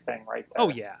the big thing right there. Oh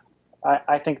yeah.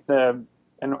 I think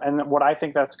and what I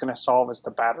think that's going to solve is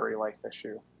the battery life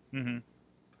issue. Mm-hmm.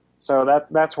 So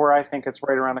that's where I think it's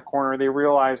right around the corner. They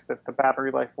realized that the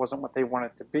battery life wasn't what they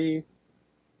wanted to be,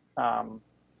 and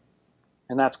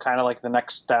that's kind of like the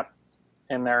next step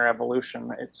in their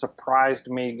evolution. It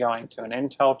surprised me going to an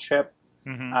Intel chip,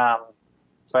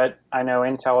 but I know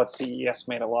Intel at CES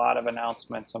made a lot of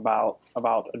announcements about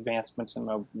advancements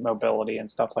in mobility and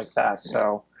stuff like that.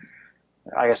 So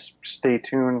I guess stay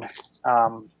tuned.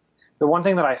 The one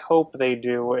thing that I hope they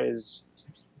do is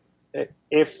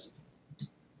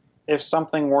if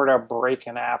something were to break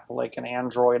an app like an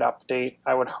Android update,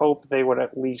 I would hope they would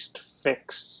at least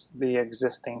fix the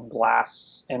existing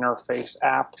Glass interface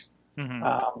app.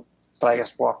 But I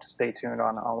guess we'll have to stay tuned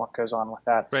on what goes on with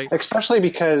that. Right. Especially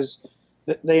because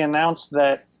they announced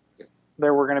that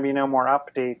there were going to be no more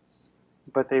updates,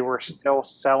 but they were still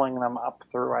selling them up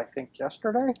through, I think,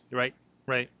 yesterday. Right.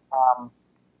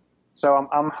 So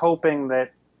I'm hoping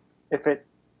that if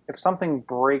something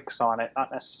breaks on it,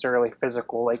 not necessarily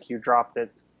physical, like you dropped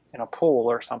it in a pool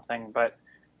or something, but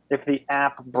if the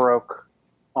app broke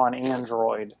on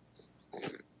Android,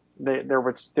 there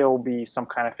would still be some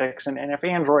kind of fix. And if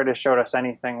Android has showed us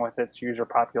anything with its user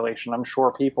population, I'm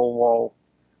sure people will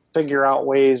figure out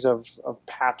ways of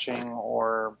patching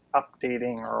or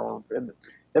updating, or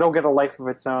it'll get a life of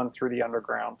its own through the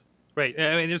underground. Right.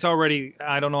 I mean, there's already,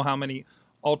 I don't know how many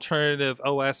alternative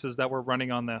OSs that were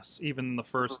running on this, even in the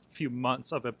first few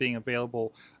months of it being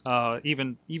available,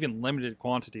 even limited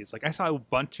quantities. Like I saw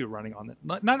Ubuntu running on it.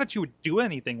 Not that you would do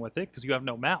anything with it because you have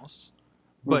no mouse,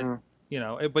 but you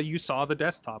know, but you saw the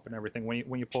desktop and everything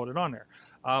when you pulled it on there.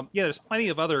 Yeah, there's plenty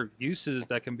of other uses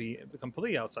that can be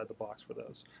completely outside the box for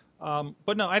those.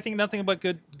 But no, I think nothing but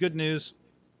good news.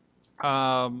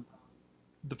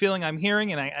 The feeling I'm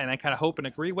hearing, and I kind of hope and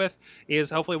agree with, is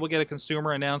hopefully we'll get a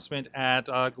consumer announcement at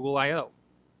Google I/O,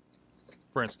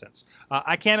 for instance.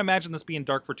 I can't imagine this being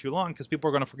dark for too long because people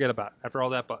are going to forget about it after all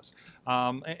that buzz.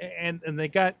 And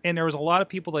there was a lot of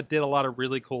people that did a lot of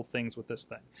really cool things with this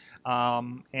thing.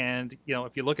 And you know,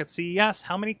 if you look at CES,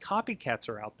 how many copycats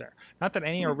are out there? Not that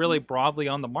any are really broadly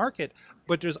on the market,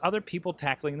 but there's other people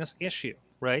tackling this issue,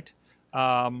 right?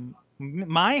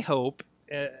 My hope.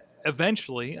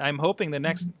 Eventually, I'm hoping the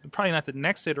next, probably not the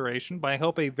next iteration, but I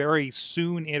hope a very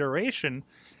soon iteration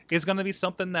is going to be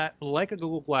something that, like a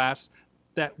Google Glass,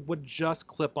 that would just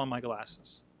clip on my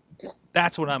glasses.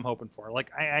 That's what I'm hoping for.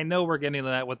 Like I know we're getting to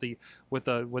that with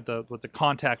the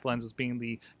contact lenses being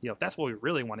the, you know, that's what we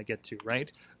really want to get to,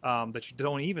 right? That you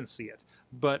don't even see it.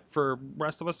 But for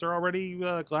rest of us, they're already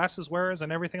glasses wearers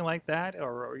and everything like that.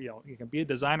 Or you know, you can be a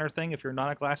designer thing if you're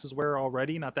not a glasses wearer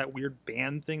already. Not that weird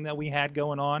band thing that we had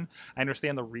going on. I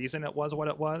understand the reason it was what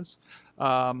it was,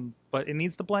 but it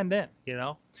needs to blend in, you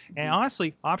know. And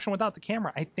honestly, option without the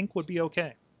camera, I think would be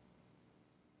okay.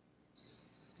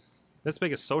 That's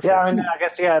biggest social. Yeah, I mean, I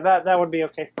guess that would be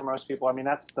okay for most people. I mean,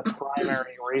 that's the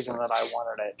primary reason that I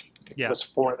wanted it. Yeah. Was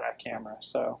for that camera.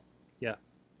 So. Yeah.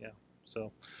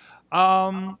 So,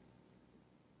 I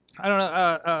don't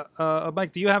know.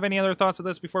 Mike, do you have any other thoughts of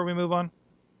this before we move on?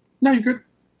 No, you're good.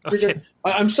 You're Okay. good.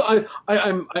 I'm still.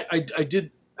 I did.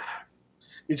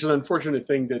 It's an unfortunate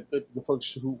thing that the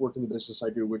folks who work in the business I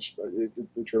do, which the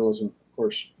journalism, of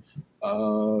course.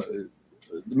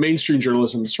 The mainstream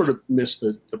journalism sort of missed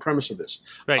the premise of this.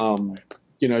 Right.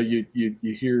 You know, you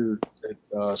hear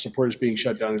supporters being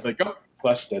shut down. It's like, oh,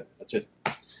 Glass is dead. That's it.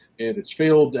 And it's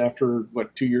failed after,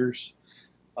 2 years?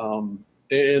 And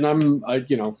you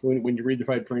know, when you read the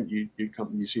fine print, you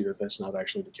see that that's not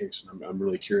actually the case. And I'm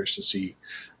really curious to see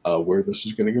where this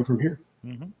is going to go from here.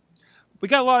 Mm-hmm. We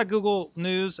got a lot of Google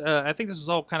news. I think this is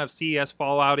all kind of CES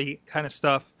fallout-y kind of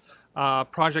stuff.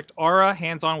 Project Ara,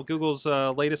 hands-on with Google's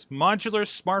latest modular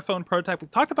smartphone prototype.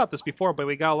 We've talked about this before, but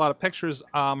we got a lot of pictures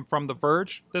from The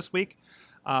Verge this week.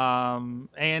 And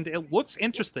it looks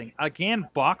interesting. Again,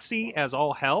 boxy as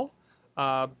all hell,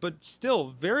 but still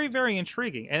very, very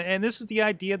intriguing. And this is the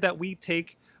idea that we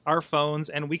take our phones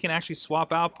and we can actually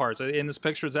swap out parts. In this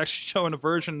picture, it's actually showing a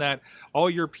version that all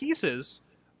your pieces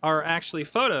are actually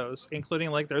photos, including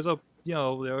like there's a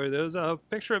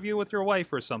picture of you with your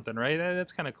wife or something, right?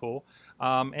 That's kind of cool,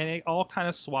 and it all kind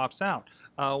of swaps out.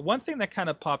 One thing that kind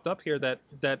of popped up here that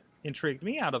intrigued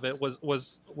me out of it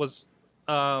was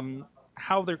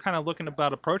how they're kind of looking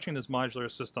about approaching this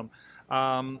modular system.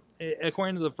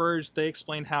 According to The Verge, they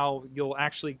explained how you'll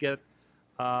actually get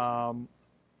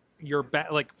your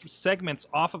segments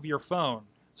off of your phone,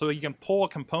 so you can pull a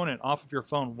component off of your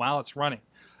phone while it's running.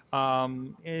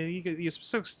 You get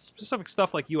specific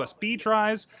stuff like USB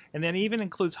drives, and then even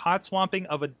includes hot swapping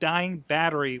of a dying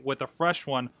battery with a fresh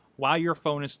one while your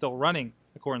phone is still running,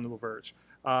 according to The Verge.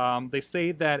 They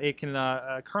say that it can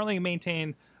currently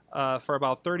maintain for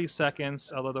about 30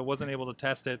 seconds, although they wasn't able to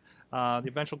test it. The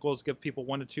eventual goal is to give people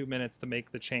 1 to 2 minutes to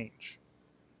make the change.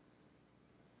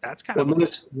 That's kind of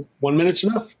 1 minute's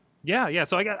enough. Yeah.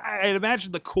 So I'd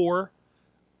imagine the core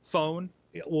phone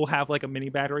will have like a mini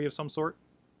battery of some sort.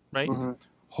 Right? Mm-hmm.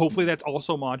 Hopefully that's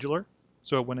also modular,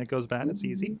 so when it goes bad, it's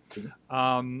easy.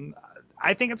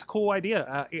 I think it's a cool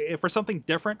idea. For something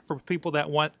different, for people that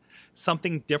want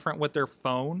something different with their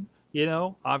phone, you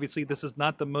know, obviously this is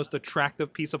not the most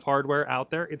attractive piece of hardware out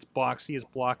there. It's boxy, it's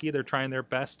blocky. They're trying their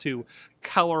best to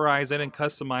colorize it and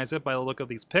customize it by the look of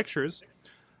these pictures.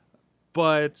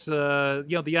 But, you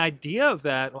know, the idea of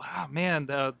that, wow, man,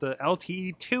 the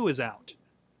LTE-2 is out.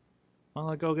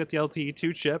 Well, go get the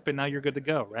LTE-2 chip, and now you're good to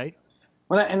go, right?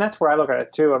 Well, and that's where I look at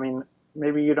it, too. I mean,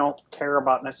 maybe you don't care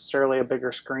about necessarily a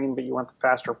bigger screen, but you want the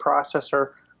faster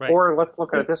processor. Right. Or let's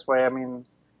look at it this way. I mean,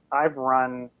 I've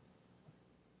run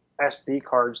SD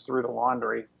cards through the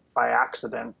laundry by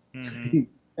accident,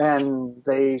 and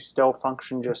they still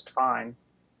function just fine.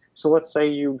 So let's say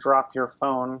you drop your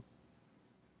phone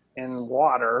in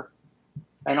water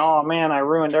and oh man, I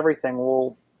ruined everything.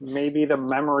 Well, maybe the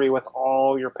memory with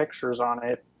all your pictures on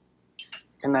it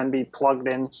can then be plugged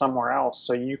in somewhere else.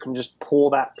 So you can just pull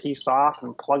that piece off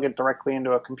and plug it directly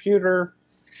into a computer,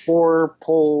 or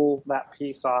pull that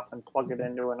piece off and plug it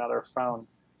into another phone.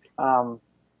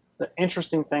 The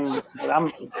interesting thing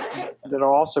that'll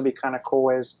also be kind of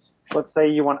cool is, let's say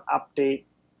you want to update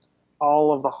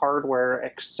all of the hardware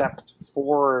except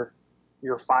for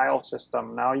your file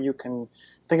system. Now you can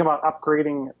think about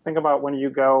upgrading. Think about when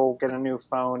you go get a new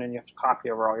phone and you have to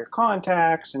copy over all your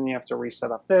contacts and you have to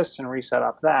reset up this and reset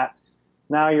up that.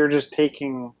 Now you're just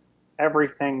taking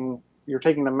everything, you're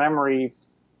taking the memory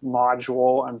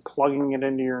module and plugging it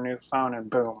into your new phone, and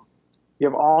boom, you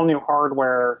have all new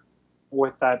hardware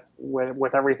with that,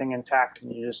 with everything intact,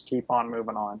 and you just keep on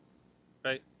moving on.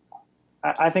 Right.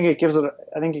 I think it gives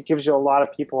you a lot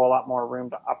of people a lot more room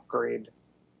to upgrade,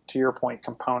 to your point,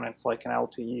 components like an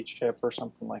LTE chip or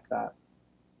something like that.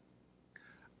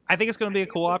 I think it's going to be a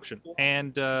cool option,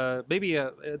 and maybe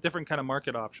a different kind of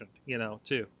market option,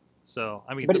 too. So,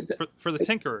 I mean, for the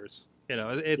tinkerers,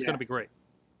 it's going to be great.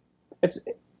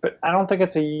 But I don't think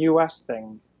it's a U.S.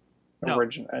 thing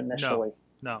initially.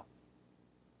 No.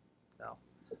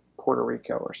 It's like Puerto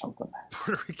Rico or something.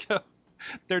 Puerto Rico.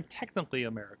 They're technically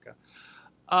America.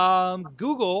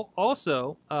 Google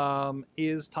also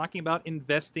is talking about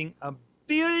investing $1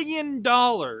 billion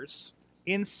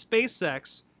in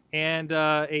SpaceX and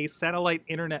a satellite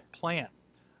internet plan.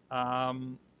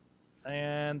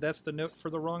 And that's the note for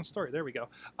the wrong story. There we go.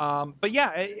 But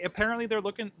yeah, apparently they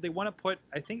want to put,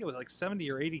 I think it was like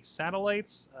 70 or 80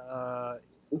 satellites,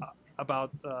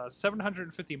 about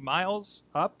 750 miles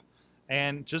up,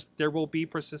 and just there will be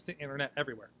persistent internet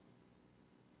everywhere.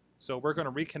 So we're going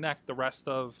to reconnect the rest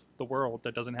of the world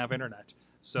that doesn't have internet.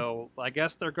 So I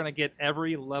guess they're going to get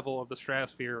every level of the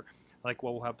stratosphere. Like,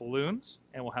 we'll have balloons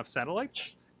and we'll have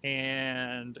satellites,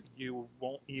 and you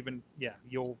won't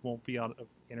be on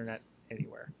internet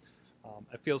anywhere.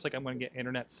 It feels like I'm going to get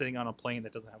internet sitting on a plane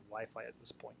that doesn't have Wi-Fi at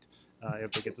this point.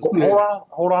 If they get this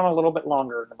hold on a little bit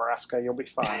longer, Nebraska. You'll be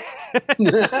fine.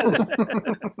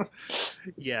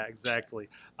 Yeah, exactly.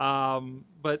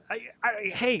 But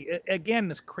hey, again,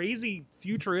 this crazy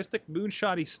futuristic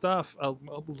moonshotty stuff,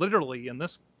 literally in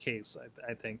this case,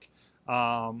 I think.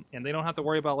 And they don't have to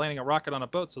worry about landing a rocket on a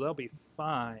boat, so they'll be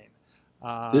fine.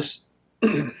 This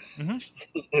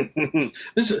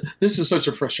is such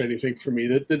a frustrating thing for me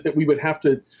that we would have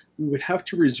to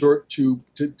resort to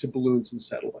balloons and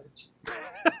satellites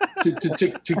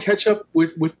to catch up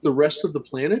with the rest of the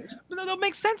planet. No, that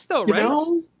makes sense though, right?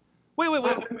 Wait.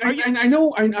 I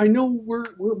know we're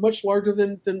much larger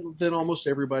than almost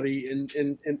everybody,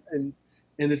 and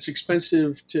it's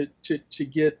expensive to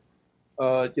get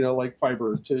like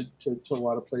fiber to a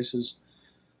lot of places.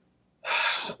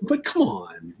 But come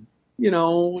on.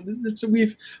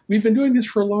 We've been doing this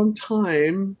for a long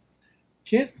time.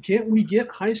 Can't we get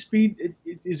high speed?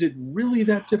 Is it really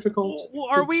that difficult? Well,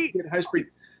 to get high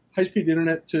speed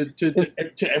internet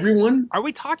to everyone? Are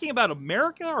we talking about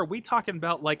America, or are we talking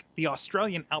about like the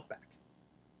Australian outback?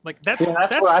 Like that's what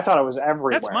I thought it was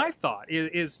everywhere. That's my thought.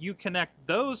 Is you connect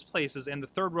those places and the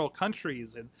third world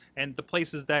countries and the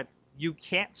places that you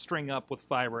can't string up with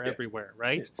fiber everywhere,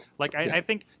 right? Yeah. Like I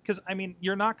think, because I mean,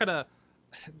 you're not gonna.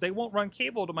 They won't run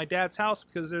cable to my dad's house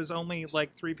because there's only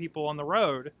like 3 people on the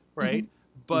road, right?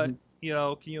 Mm-hmm. But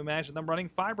can you imagine them running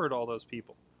fiber to all those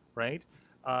people, right?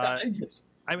 Yes.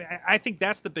 I mean, I think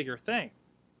that's the bigger thing.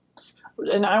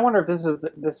 And I wonder if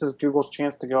this is Google's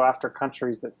chance to go after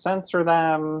countries that censor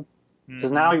them,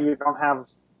 because now you don't have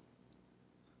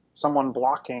someone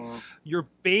blocking. You're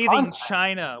bathing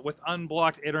China with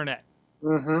unblocked internet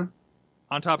on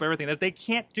top of everything that they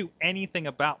can't do anything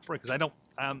about, because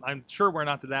I'm sure we're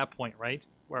not to that point, right?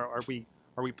 Where are we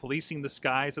policing the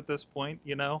skies at this point?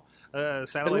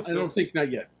 Satellites. I don't think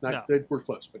not yet. No. We're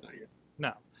close, but not yet.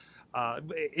 No,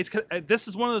 this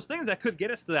is one of those things that could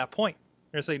get us to that point.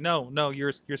 They're saying no,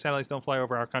 your satellites don't fly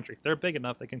over our country. They're big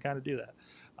enough; they can kind of do that.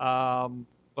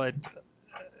 But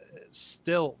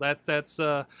still, that's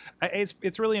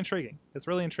it's really intriguing. It's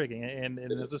really intriguing, and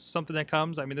this is something that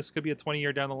comes. I mean, this could be a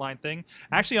 20-year down the line thing.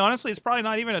 Actually, honestly, it's probably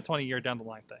not even a 20-year down the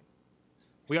line thing.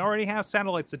 We already have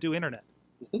satellites that do internet.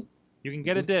 You can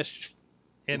get a dish,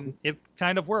 and it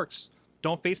kind of works.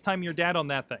 Don't FaceTime your dad on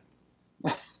that thing.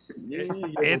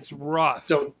 It's rough.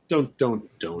 Don't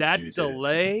that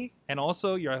delay, and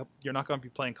also you're not going to be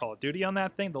playing Call of Duty on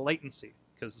that thing. The latency,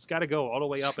 because it's got to go all the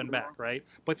way up and back, right?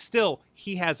 But still,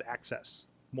 he has access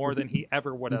more than he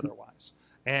ever would otherwise.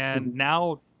 And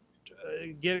now,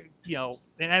 and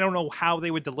I don't know how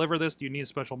they would deliver this. Do you need a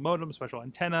special modem, special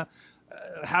antenna?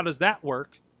 How does that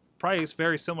work? probably is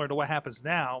very similar to what happens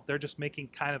now. They're just making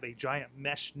kind of a giant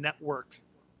mesh network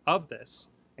of this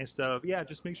instead of,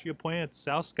 just make sure you point at the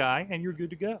south sky and you're good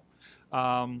to go.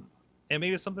 And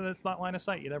maybe it's something that's not line of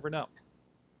sight. You never know.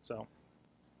 So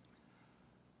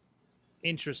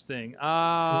interesting.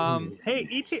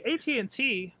 Hey,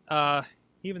 AT&T,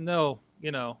 even though,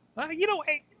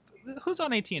 hey, who's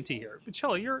on AT&T here?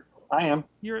 Chilla, I am.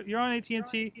 You're on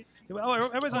AT&T. Oh,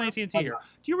 everybody's on AT&T here.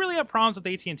 Do you really have problems with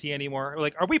AT&T anymore?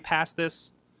 Like, are we past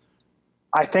this?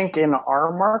 I think in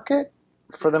our market,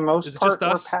 for the most part, we're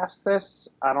past this.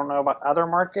 I don't know about other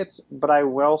markets, but I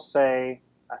will say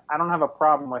I don't have a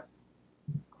problem with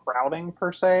crowding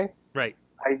per se. Right.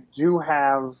 I do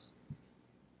have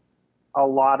a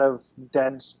lot of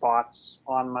dead spots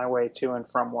on my way to and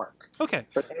from work. Okay.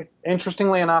 But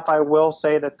interestingly enough, I will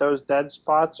say that those dead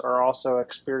spots are also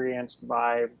experienced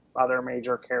by other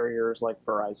major carriers like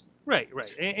Verizon. Right.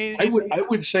 I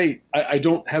would say I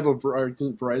don't have a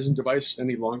Verizon device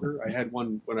any longer. I had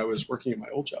one when I was working at my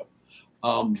old job,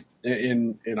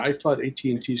 and I thought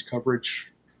AT&T's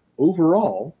coverage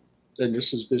overall, and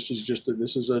this is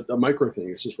a micro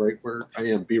thing. This is right where I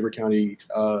am, Beaver County,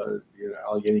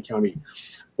 Allegheny County.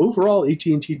 Overall,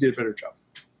 AT&T did a better job.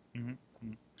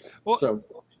 Mm-hmm. Well, so,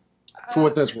 for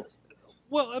what that's worth.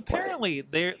 Well, apparently,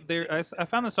 I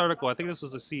found this article. I think this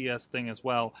was a CES thing as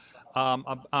well,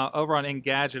 over on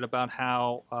Engadget about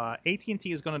how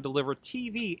AT&T is going to deliver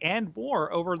TV and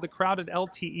more over the crowded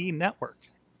LTE network.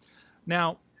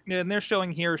 Now, and they're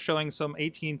showing some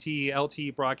AT&T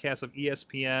LTE broadcasts of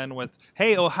ESPN with,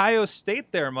 hey, Ohio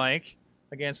State there, Mike,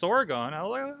 against Oregon.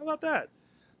 How about that?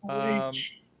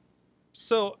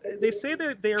 So they say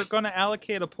that they are going to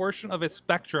allocate a portion of its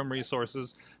spectrum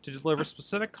resources to deliver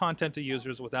specific content to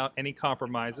users without any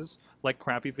compromises, like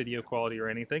crappy video quality or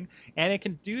anything. And it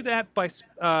can do that by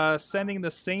sending the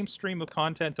same stream of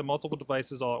content to multiple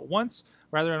devices all at once,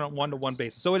 rather than on a one-to-one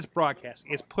basis. So it's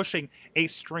broadcasting. It's pushing a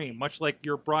stream, much like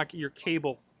your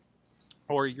cable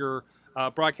or your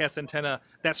broadcast antenna.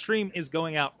 That stream is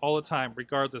going out all the time,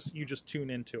 regardless. You just tune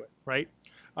into it, right?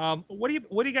 What do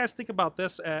you guys think about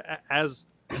this as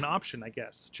an option? I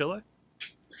guess, Chilla.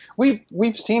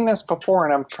 We've seen this before,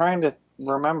 and I'm trying to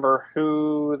remember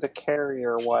who the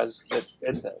carrier was that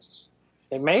did this.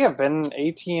 It may have been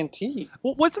AT&T.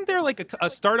 Well, wasn't there like a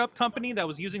startup company that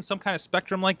was using some kind of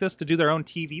spectrum like this to do their own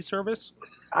TV service?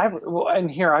 I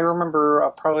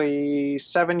remember probably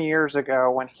 7 years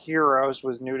ago when Heroes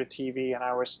was new to TV, and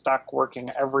I was stuck working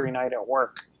every night at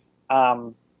work.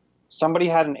 Somebody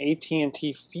had an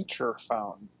AT&T feature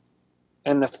phone.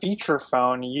 And the feature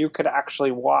phone, you could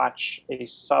actually watch a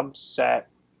subset.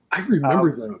 I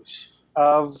remember those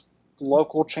of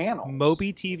local channels.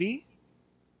 Moby TV.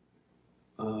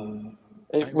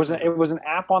 It was an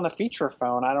app on the feature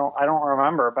phone. I don't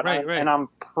remember, but right. And I'm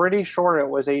pretty sure it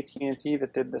was AT&T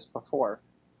that did this before.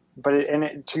 But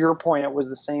to your point, it was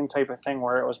the same type of thing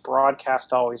where it was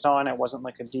broadcast always on. It wasn't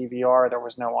like a DVR. There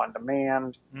was no on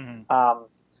demand. Mm-hmm.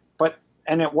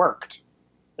 And it worked.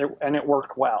 It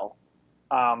worked well.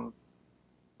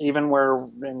 Even where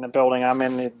in the building I'm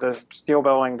in, the steel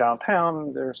building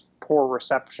downtown, there's poor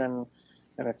reception,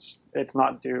 and it's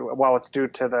not due. Well, it's due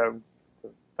to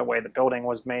the way the building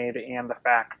was made and the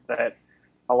fact that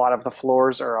a lot of the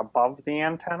floors are above the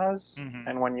antennas. Mm-hmm.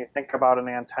 And when you think about an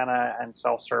antenna and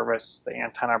cell service, the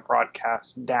antenna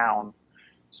broadcasts down.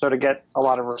 So to get a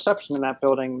lot of reception in that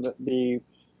building,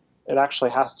 it actually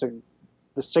has to.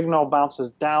 The signal bounces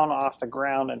down off the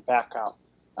ground and back up.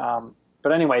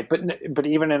 But anyway, but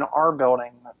even in our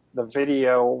building, the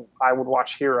video, I would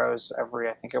watch Heroes I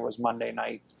think it was Monday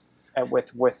night,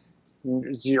 with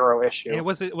zero issue. And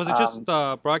was it just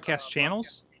broadcast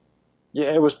channels?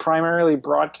 Yeah, it was primarily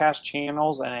broadcast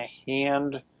channels and a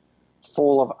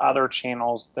handful of other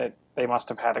channels that they must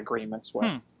have had agreements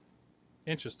with.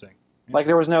 Interesting. Like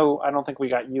there was no, I don't think we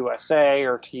got USA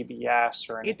or TBS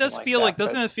or anything. It does feel like,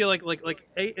 doesn't it feel like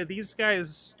these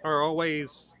guys are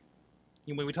always,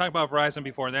 when we talked about Verizon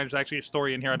before, and there's actually a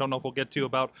story in here I don't know if we'll get to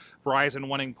about Verizon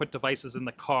wanting to put devices in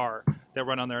the car that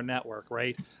run on their network,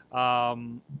 right?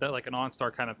 That like an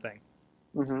OnStar kind of thing.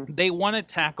 Mm-hmm. They want to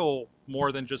tackle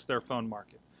more than just their phone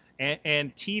market.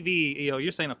 And TV,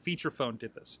 you're saying a feature phone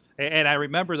did this. And I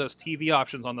remember those TV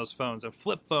options on those phones and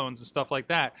flip phones and stuff like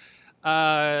that.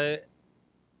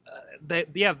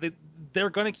 They're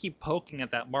going to keep poking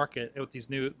at that market with these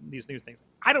new things.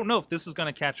 I don't know if this is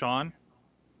going to catch on.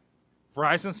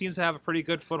 Verizon seems to have a pretty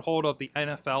good foothold of the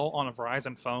NFL on a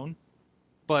Verizon phone,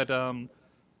 but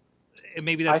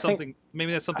maybe that's something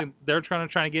they're trying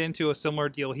to get into a similar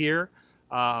deal here.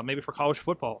 Maybe for college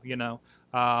football,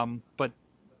 but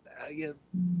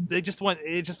they just want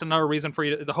it's just another reason for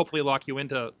you to hopefully lock you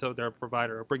into their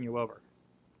provider or bring you over.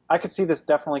 I could see this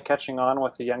definitely catching on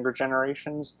with the younger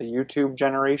generations, the YouTube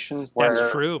generations, where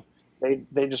That's true.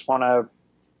 They just want to.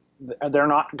 They're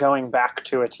not going back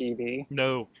to a TV.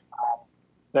 No.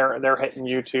 They're hitting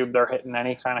YouTube. They're hitting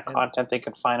any kind of content they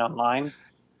can find online.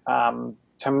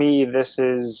 To me, this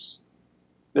is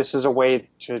a way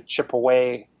to chip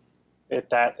away at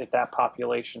that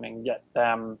population and get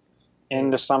them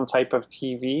into some type of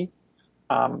TV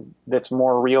that's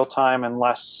more real time and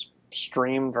less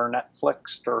streamed or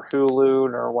Netflixed or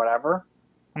Hulu'd or whatever.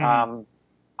 Mm-hmm.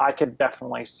 I could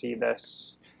definitely see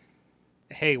this.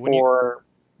 Hey,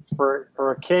 for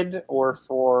a kid or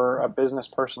for a business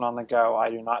person on the go, I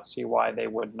do not see why they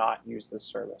would not use this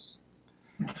service.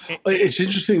 It's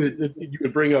interesting that you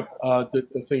would bring up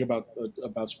the thing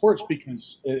about sports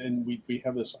because, and we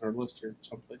have this on our list here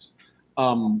someplace.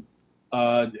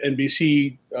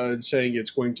 NBC saying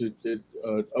it's going to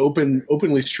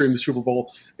openly stream the Super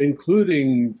Bowl,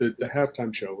 including the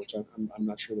halftime show, which I'm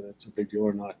not sure that it's a big deal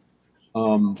or not.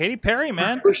 Katy Perry,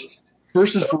 man.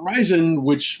 Versus Verizon,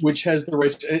 which has the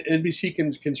rights. NBC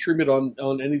can stream it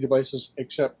on any devices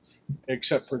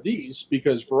except for these,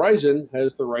 because Verizon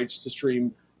has the rights to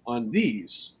stream on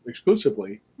these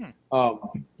exclusively. And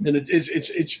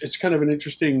it's kind of an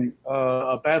interesting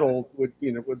battle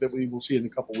that we will see in a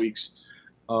couple weeks.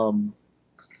 And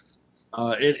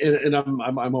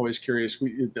I'm always curious.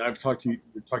 I've talked to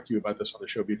you about this on the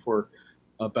show before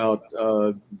about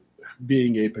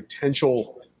being a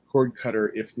potential cord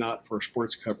cutter, if not for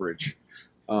sports coverage.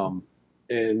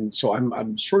 And so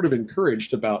I'm sort of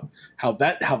encouraged about how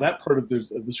that part of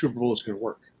the Super Bowl is going to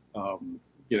work. I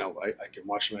can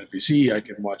watch on NBC. I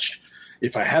can watch,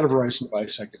 if I had a Verizon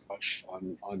device, I could watch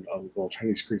on a little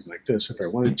tiny screen like this if I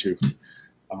wanted to.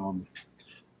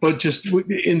 But just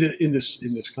in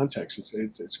this context,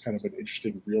 it's kind of an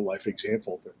interesting real life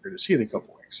example that we're going to see in a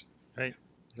couple weeks. Right,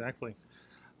 exactly.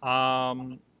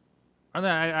 And then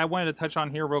I wanted to touch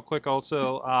on here real quick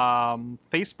also,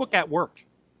 Facebook at work.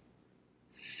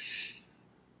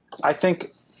 I think,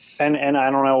 and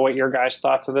I don't know what your guys'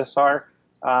 thoughts of this are.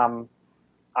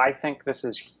 I think this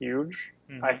is huge.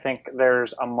 Mm-hmm. I think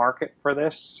there's a market for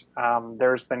this.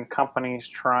 There's been companies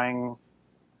trying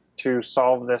to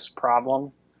solve this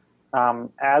problem.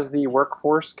 As the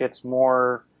workforce gets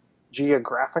more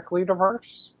geographically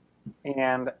diverse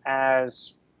and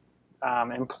as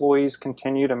employees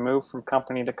continue to move from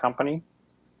company to company,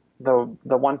 the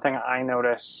one thing I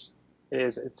notice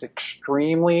is it's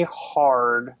extremely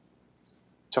hard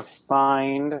to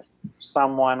find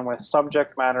someone with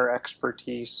subject matter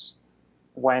expertise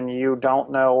when you don't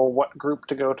know what group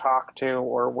to go talk to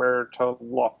or where to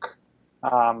look,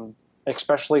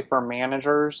 especially for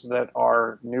managers that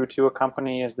are new to a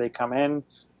company as they come in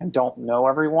and don't know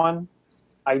everyone.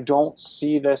 I don't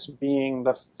see this being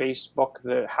the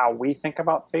Facebook how we think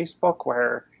about Facebook,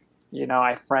 where,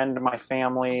 I friend my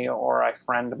family or I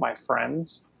friend my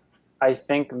friends. I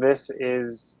think this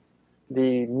is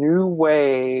the new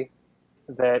way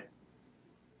that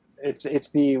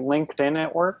it's the LinkedIn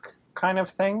at work kind of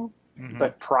thing, mm-hmm.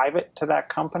 but private to that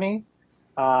company.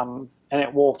 And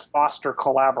it will foster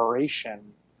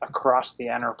collaboration across the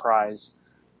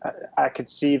enterprise. I could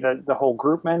see the whole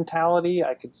group mentality.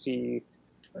 I could see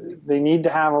they need to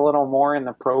have a little more in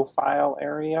the profile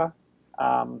area.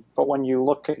 But when you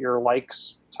look at your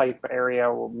likes type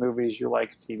area, movies you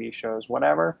like, TV shows,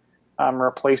 whatever,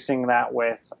 replacing that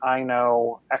with I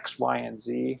know X, Y, and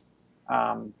Z.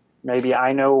 Maybe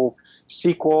I know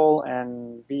SQL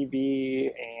and VB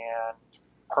and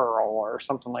Perl or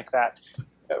something like that.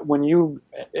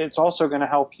 It's also going to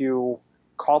help you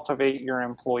cultivate your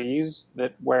employees,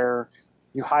 that where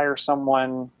you hire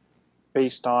someone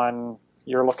based on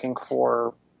you're looking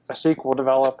for a SQL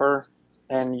developer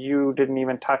and you didn't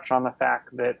even touch on the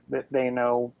fact that they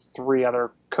know 3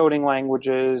 other coding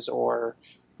languages, or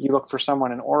you look for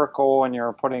someone in Oracle and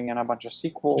you're putting in a bunch of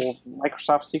SQL,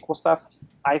 Microsoft SQL stuff.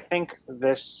 I think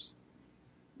this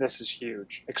is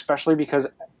huge, especially because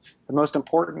the most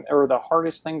important or the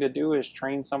hardest thing to do is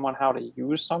train someone how to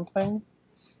use something.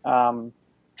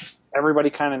 Everybody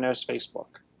kind of knows Facebook.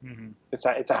 Mm-hmm. It's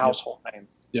a household name.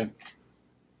 Yeah.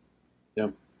 Yeah.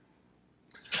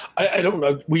 I don't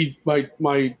know.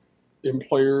 My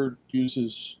employer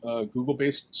uses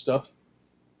Google-based stuff.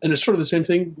 And it's sort of the same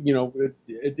thing,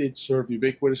 it's sort of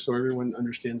ubiquitous, so everyone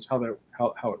understands how it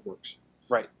works.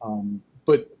 Right.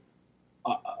 But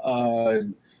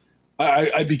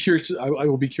I'd be curious. I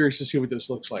will be curious to see what this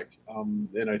looks like.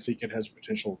 And I think it has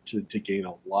potential to gain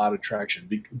a lot of traction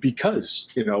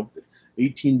because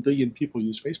 18 billion people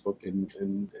use Facebook,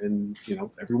 and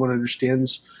everyone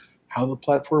understands how the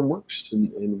platform works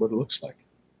and what it looks like.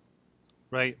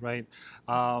 Right.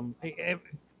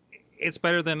 It's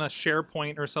better than a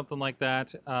SharePoint or something like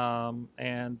that,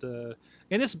 and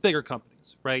it's bigger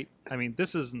companies, right? I mean,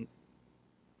 this isn't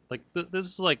like this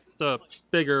is like the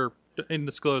bigger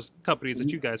undisclosed companies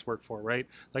that you guys work for, right?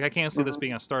 Like, I can't see this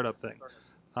being a startup thing.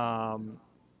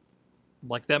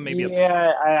 Like that maybe.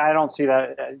 Yeah, I don't see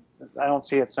that. I don't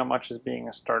see it so much as being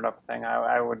a startup thing.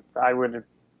 I would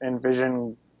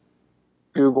envision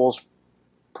Google's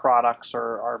products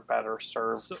are better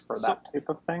served for that type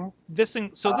of thing. This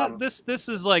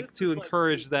is like to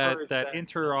encourage that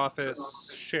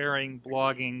inter-office sharing,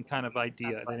 blogging kind of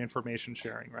idea, that information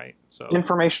sharing, right? So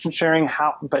information sharing,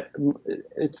 but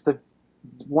it's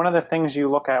one of the things you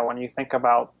look at when you think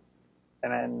about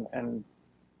and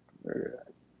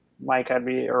Mike,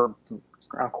 or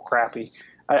Uncle Crappy,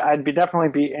 I'd definitely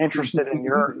be interested in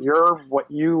your what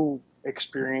you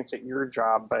experience at your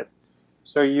job, but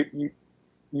so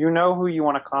you know who you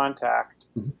want to contact,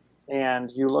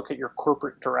 and you look at your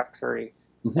corporate directory,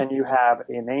 and you have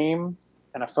a name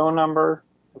and a phone number,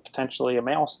 potentially a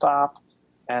mail stop,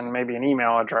 and maybe an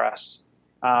email address.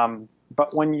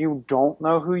 But when you don't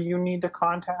know who you need to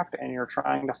contact and you're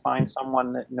trying to find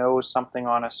someone that knows something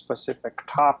on a specific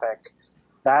topic,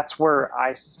 that's where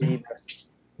I see this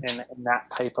in that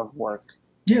type of work.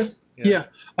 Yeah.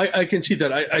 I can see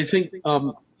that. I think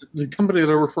the company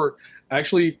that I work for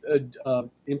actually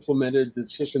implemented the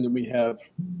system that we have.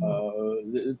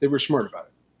 They were smart about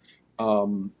it.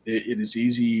 It is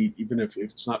easy, even if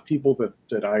it's not people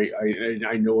that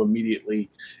I know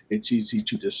immediately. It's easy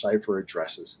to decipher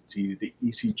addresses. It's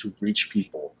easy to reach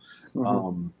people,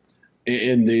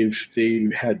 and they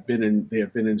have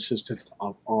been insistent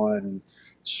on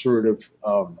sort of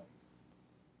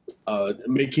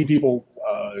making people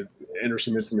enter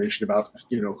some information about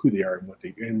who they are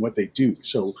and what they do.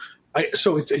 So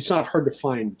it's not hard to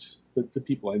find the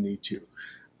people I need to.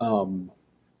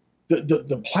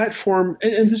 The platform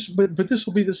and this, but this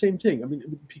will be the same thing. I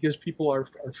mean, because people are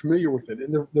familiar with it,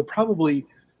 and they're probably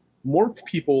more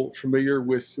people familiar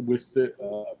with the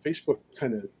Facebook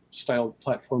kind of style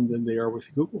platform than they are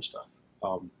with Google stuff.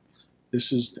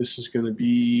 This is going to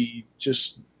be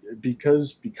just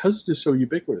because it is so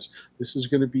ubiquitous. This is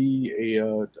going to be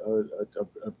a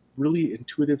really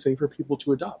intuitive thing for people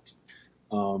to adopt,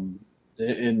 I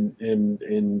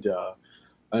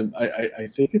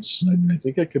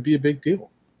think that could be a big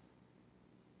deal.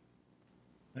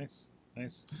 Nice.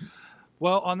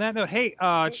 Well, on that note, hey,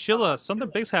 Chilla, something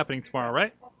big's happening tomorrow,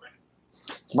 right?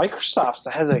 Microsoft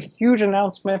has a huge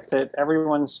announcement that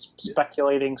everyone's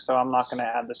speculating, so I'm not going to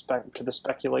add to the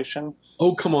speculation.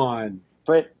 Oh, come on.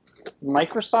 But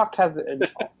Microsoft has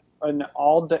an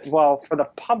all-day, well, for the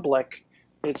public,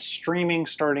 it's streaming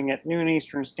starting at noon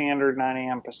Eastern Standard, 9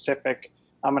 a.m. Pacific.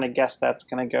 I'm going to guess that's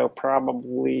going to go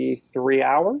probably 4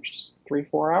 hours.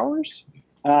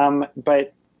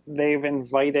 But they've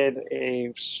invited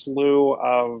a slew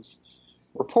of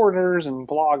reporters and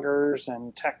bloggers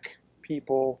and tech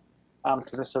people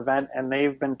to this event, and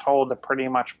they've been told to pretty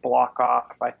much block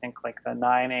off, I think, like the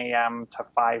 9 a.m. to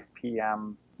 5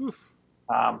 p.m.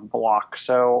 Block.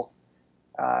 So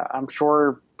I'm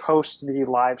sure post the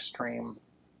live stream,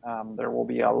 there will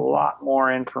be a lot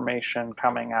more information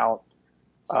coming out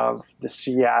of the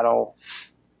Seattle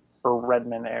or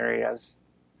Redmond areas.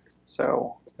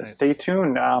 So Stay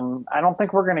tuned. I don't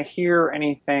think we're going to hear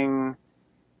anything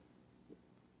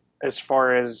as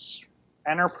far as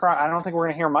enterprise. I don't think we're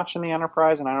going to hear much in the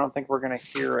enterprise, and I don't think we're going to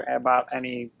hear about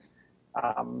any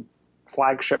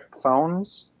flagship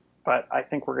phones. But I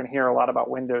think we're going to hear a lot about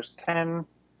Windows 10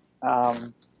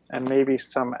 and maybe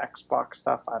some Xbox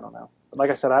stuff. I don't know. But like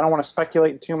I said, I don't want to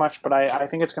speculate too much, but I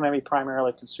think it's going to be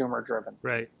primarily consumer driven.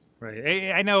 Right.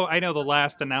 I know the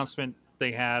last announcement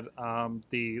they had,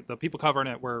 the people covering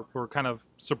it were kind of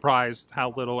surprised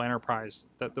how little enterprise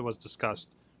that was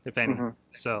discussed, if any. Mm-hmm.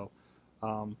 So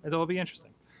it'll be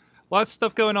interesting. Lots of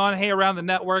stuff going on. Hey, around the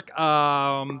network,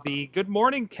 the Good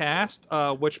Morning Cast,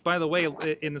 which, by the way,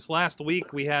 in this last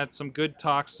week, we had some good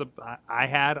talks.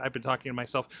 I've been talking to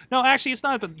myself. No, actually, it's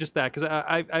not just that, because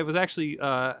I was actually,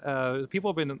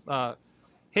 people have been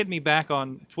hitting me back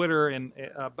on Twitter and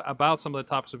about some of the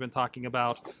topics we've been talking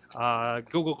about.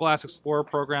 Googleglass Explorer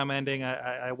program ending.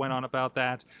 I went on about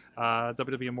that.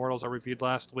 WWE Immortals I reviewed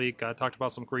last week. I talked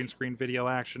about some green screen video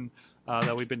action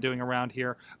that we've been doing around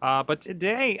here. But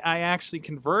today I actually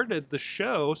converted the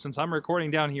show, since I'm recording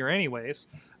down here anyways,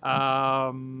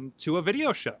 to a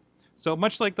video show. So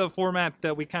much like the format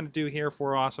that we kind of do here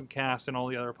for Awesomecast and all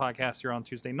the other podcasts here on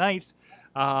Tuesday nights,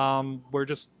 We're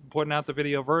just putting out the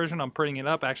video version. I'm putting it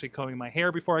up, actually combing my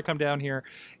hair before I come down here,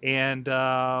 and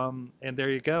there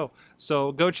you go.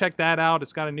 So go check that out.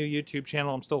 It's got a new YouTube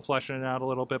channel. I'm still fleshing it out a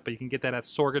little bit, but you can get that at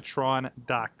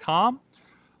sorgatron.com.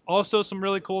 Also, some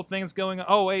really cool things going on.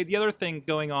 Oh, hey, the other thing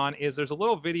going on is there's a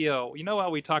little video. You know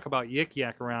how we talk about Yik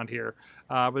Yak around here,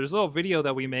 but there's a little video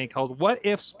that we make called "What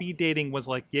If Speed Dating Was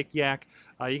Like Yik Yak."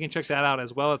 You can check that out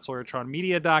as well at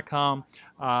sorgatronmedia.com.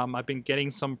 I've been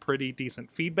getting some pretty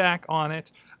decent feedback on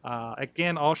it.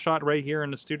 Again, all shot right here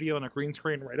in the studio on a green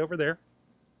screen right over there.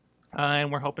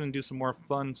 And we're hoping to do some more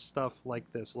fun stuff like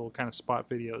this, little kind of spot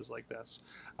videos like this,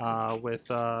 with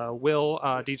Will,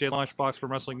 DJ Launchbox from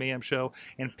Wrestling Mayhem Show,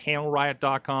 and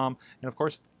PanelRiot.com, and of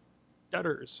course,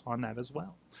 Dutters on that as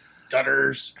well.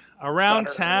 Dutters. Around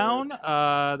town,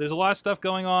 there's a lot of stuff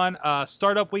going on.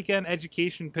 Startup Weekend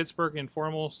Education Pittsburgh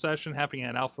Informal Session happening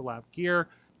at Alpha Lab Gear,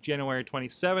 January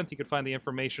 27th. You can find the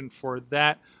information for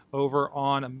that over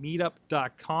on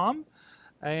meetup.com.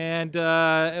 And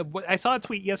I saw a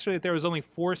tweet yesterday that there was only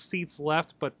 4 seats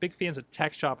left, but big fans of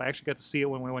Tech Shop. I actually got to see it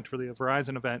when we went for the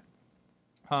Verizon event.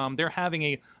 They're having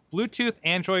a Bluetooth,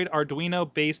 Android,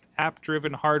 Arduino-based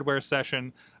app-driven hardware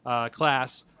session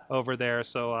class over there.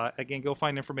 So, again, go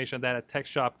find information on that at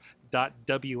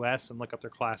techshop.ws and look up their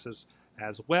classes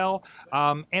as well.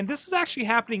 And this is actually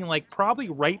happening, like, probably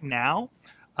right now.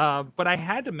 But I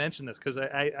had to mention this because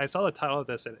I saw the title of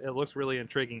this and it looks really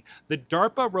intriguing. The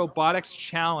DARPA Robotics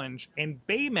Challenge and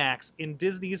Baymax in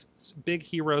Disney's Big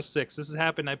Hero 6. This has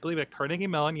happened, I believe, at Carnegie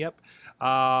Mellon. Yep.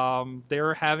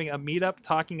 They're having a meetup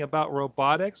talking about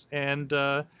robotics, and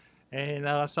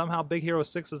somehow Big Hero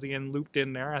 6 is again looped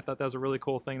in there. I thought that was a really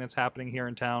cool thing that's happening here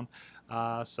in town.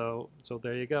 So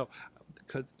there you go.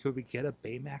 Could we get a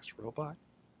Baymax robot?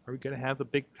 Are we going to have the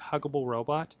big huggable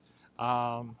robot?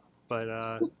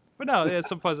 But no, it's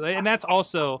some fun, and that's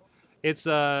also that's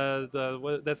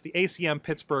the ACM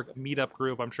Pittsburgh meetup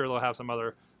group. I'm sure they'll have some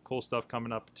other cool stuff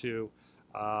coming up too.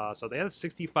 So they had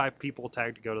 65 people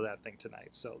tagged to go to that thing tonight,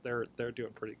 so they're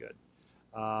doing pretty good.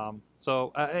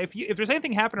 So if there's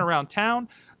anything happening around town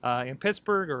in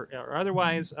Pittsburgh or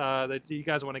otherwise that you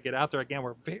guys want to get out there, again,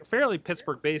 we're fairly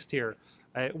Pittsburgh based here.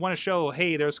 I want to show,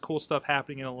 hey, there's cool stuff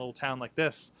happening in a little town like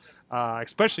this,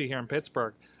 especially here in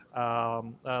Pittsburgh.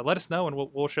 Let us know and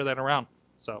we'll share that around.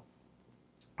 So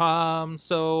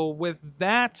with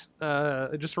that,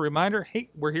 just a reminder, hey,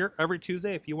 we're here every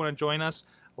Tuesday if you want to join us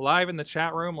live in the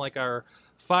chat room, like our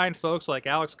fine folks like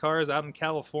Alex Cars out in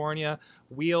California,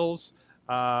 Wheels.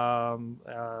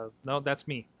 No, that's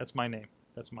me. That's my name.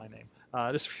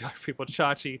 Just a few other people,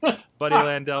 Chachi, Buddy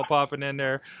Landell popping in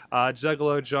there,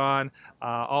 Juggalo John,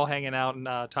 all hanging out and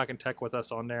talking tech with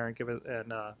us on there, and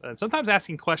sometimes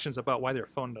asking questions about why their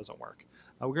phone doesn't work.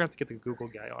 We're gonna have to get the Google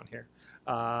guy on here.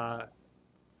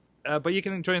 But you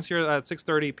can join us here at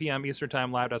 6:30 p.m. Eastern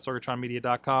Time,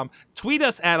 live.sorgatronmedia.com. Tweet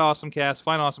us at Awesomecast.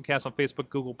 Find Awesomecast on Facebook,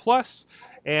 Google+.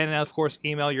 And, of course,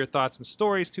 email your thoughts and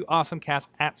stories to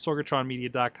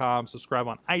awesomecast@sorgatronmedia.com. Subscribe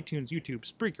on iTunes, YouTube,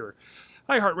 Spreaker,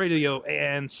 iHeartRadio,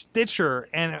 and Stitcher.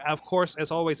 And, of course,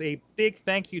 as always, a big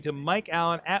thank you to Mike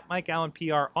Allen at Mike Allen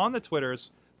PR on the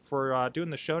Twitters for doing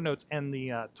the show notes and the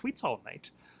tweets all night.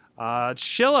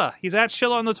 Chilla. He's at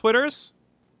Chilla on the Twitters.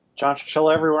 John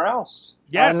Chilla everywhere else.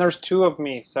 Yes. And there's 2 of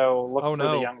me, so look for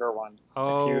the younger one.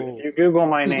 If you Google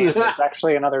my name, there's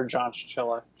actually another John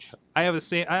Chilla. I have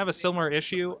a similar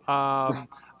issue.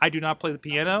 I do not play the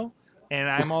piano, and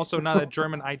I'm also not a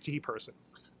German IT person.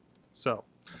 So,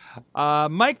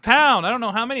 Mike Pound. I don't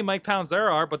know how many Mike Pounds there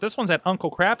are, but this one's at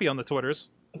Uncle Crappy on the Twitters.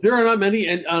 There are not many,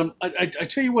 and I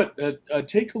tell you what,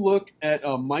 take a look at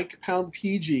Mike Pound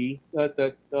PG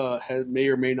that may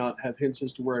or may not have hints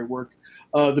as to where I work.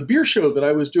 The beer show that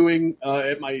I was doing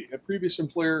at my previous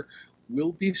employer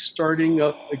will be starting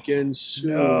up again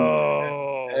soon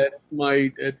at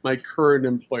my current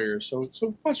employer. So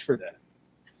watch for that.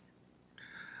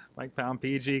 Mike Pound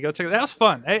PG, go check it. That was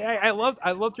fun. I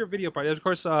loved your video part. Of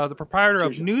course, the proprietor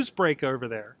of Newsbreak over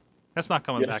there. That's not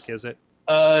coming back, is it?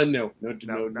 No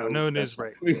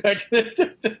Newsbreak.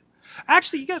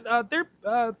 Actually, you got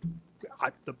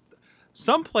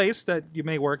some place that you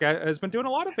may work at has been doing a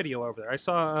lot of video over there. I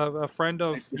saw a friend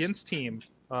of Yin's team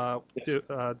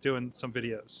doing some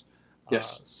videos.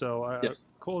 Yes.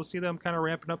 Cool to see them kind of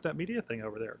ramping up that media thing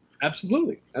over there.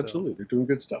 Absolutely. They're doing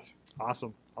good stuff.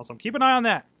 Awesome. Keep an eye on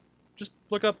that. Just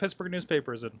look up Pittsburgh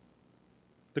newspapers and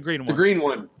the green one. The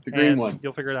green one.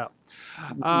 You'll figure it out.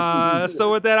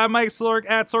 So with that, I'm Mike Slork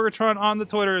at Sorgatron on the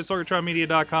Twitter,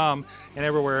 sorgatronmedia.com, and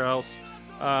everywhere else.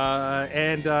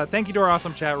 And thank you to our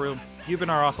awesome chat room. You've been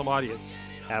our awesome audience.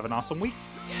 Have an awesome week.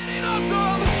 We're getting awesome,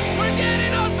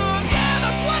 yeah,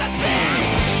 that's what I said.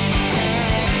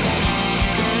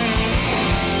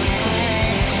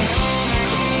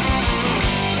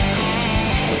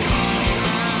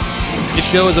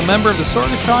 show is a member of the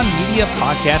Sorgatron Media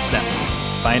Podcast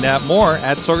Network. Find out more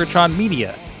at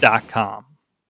sorgatronmedia.com.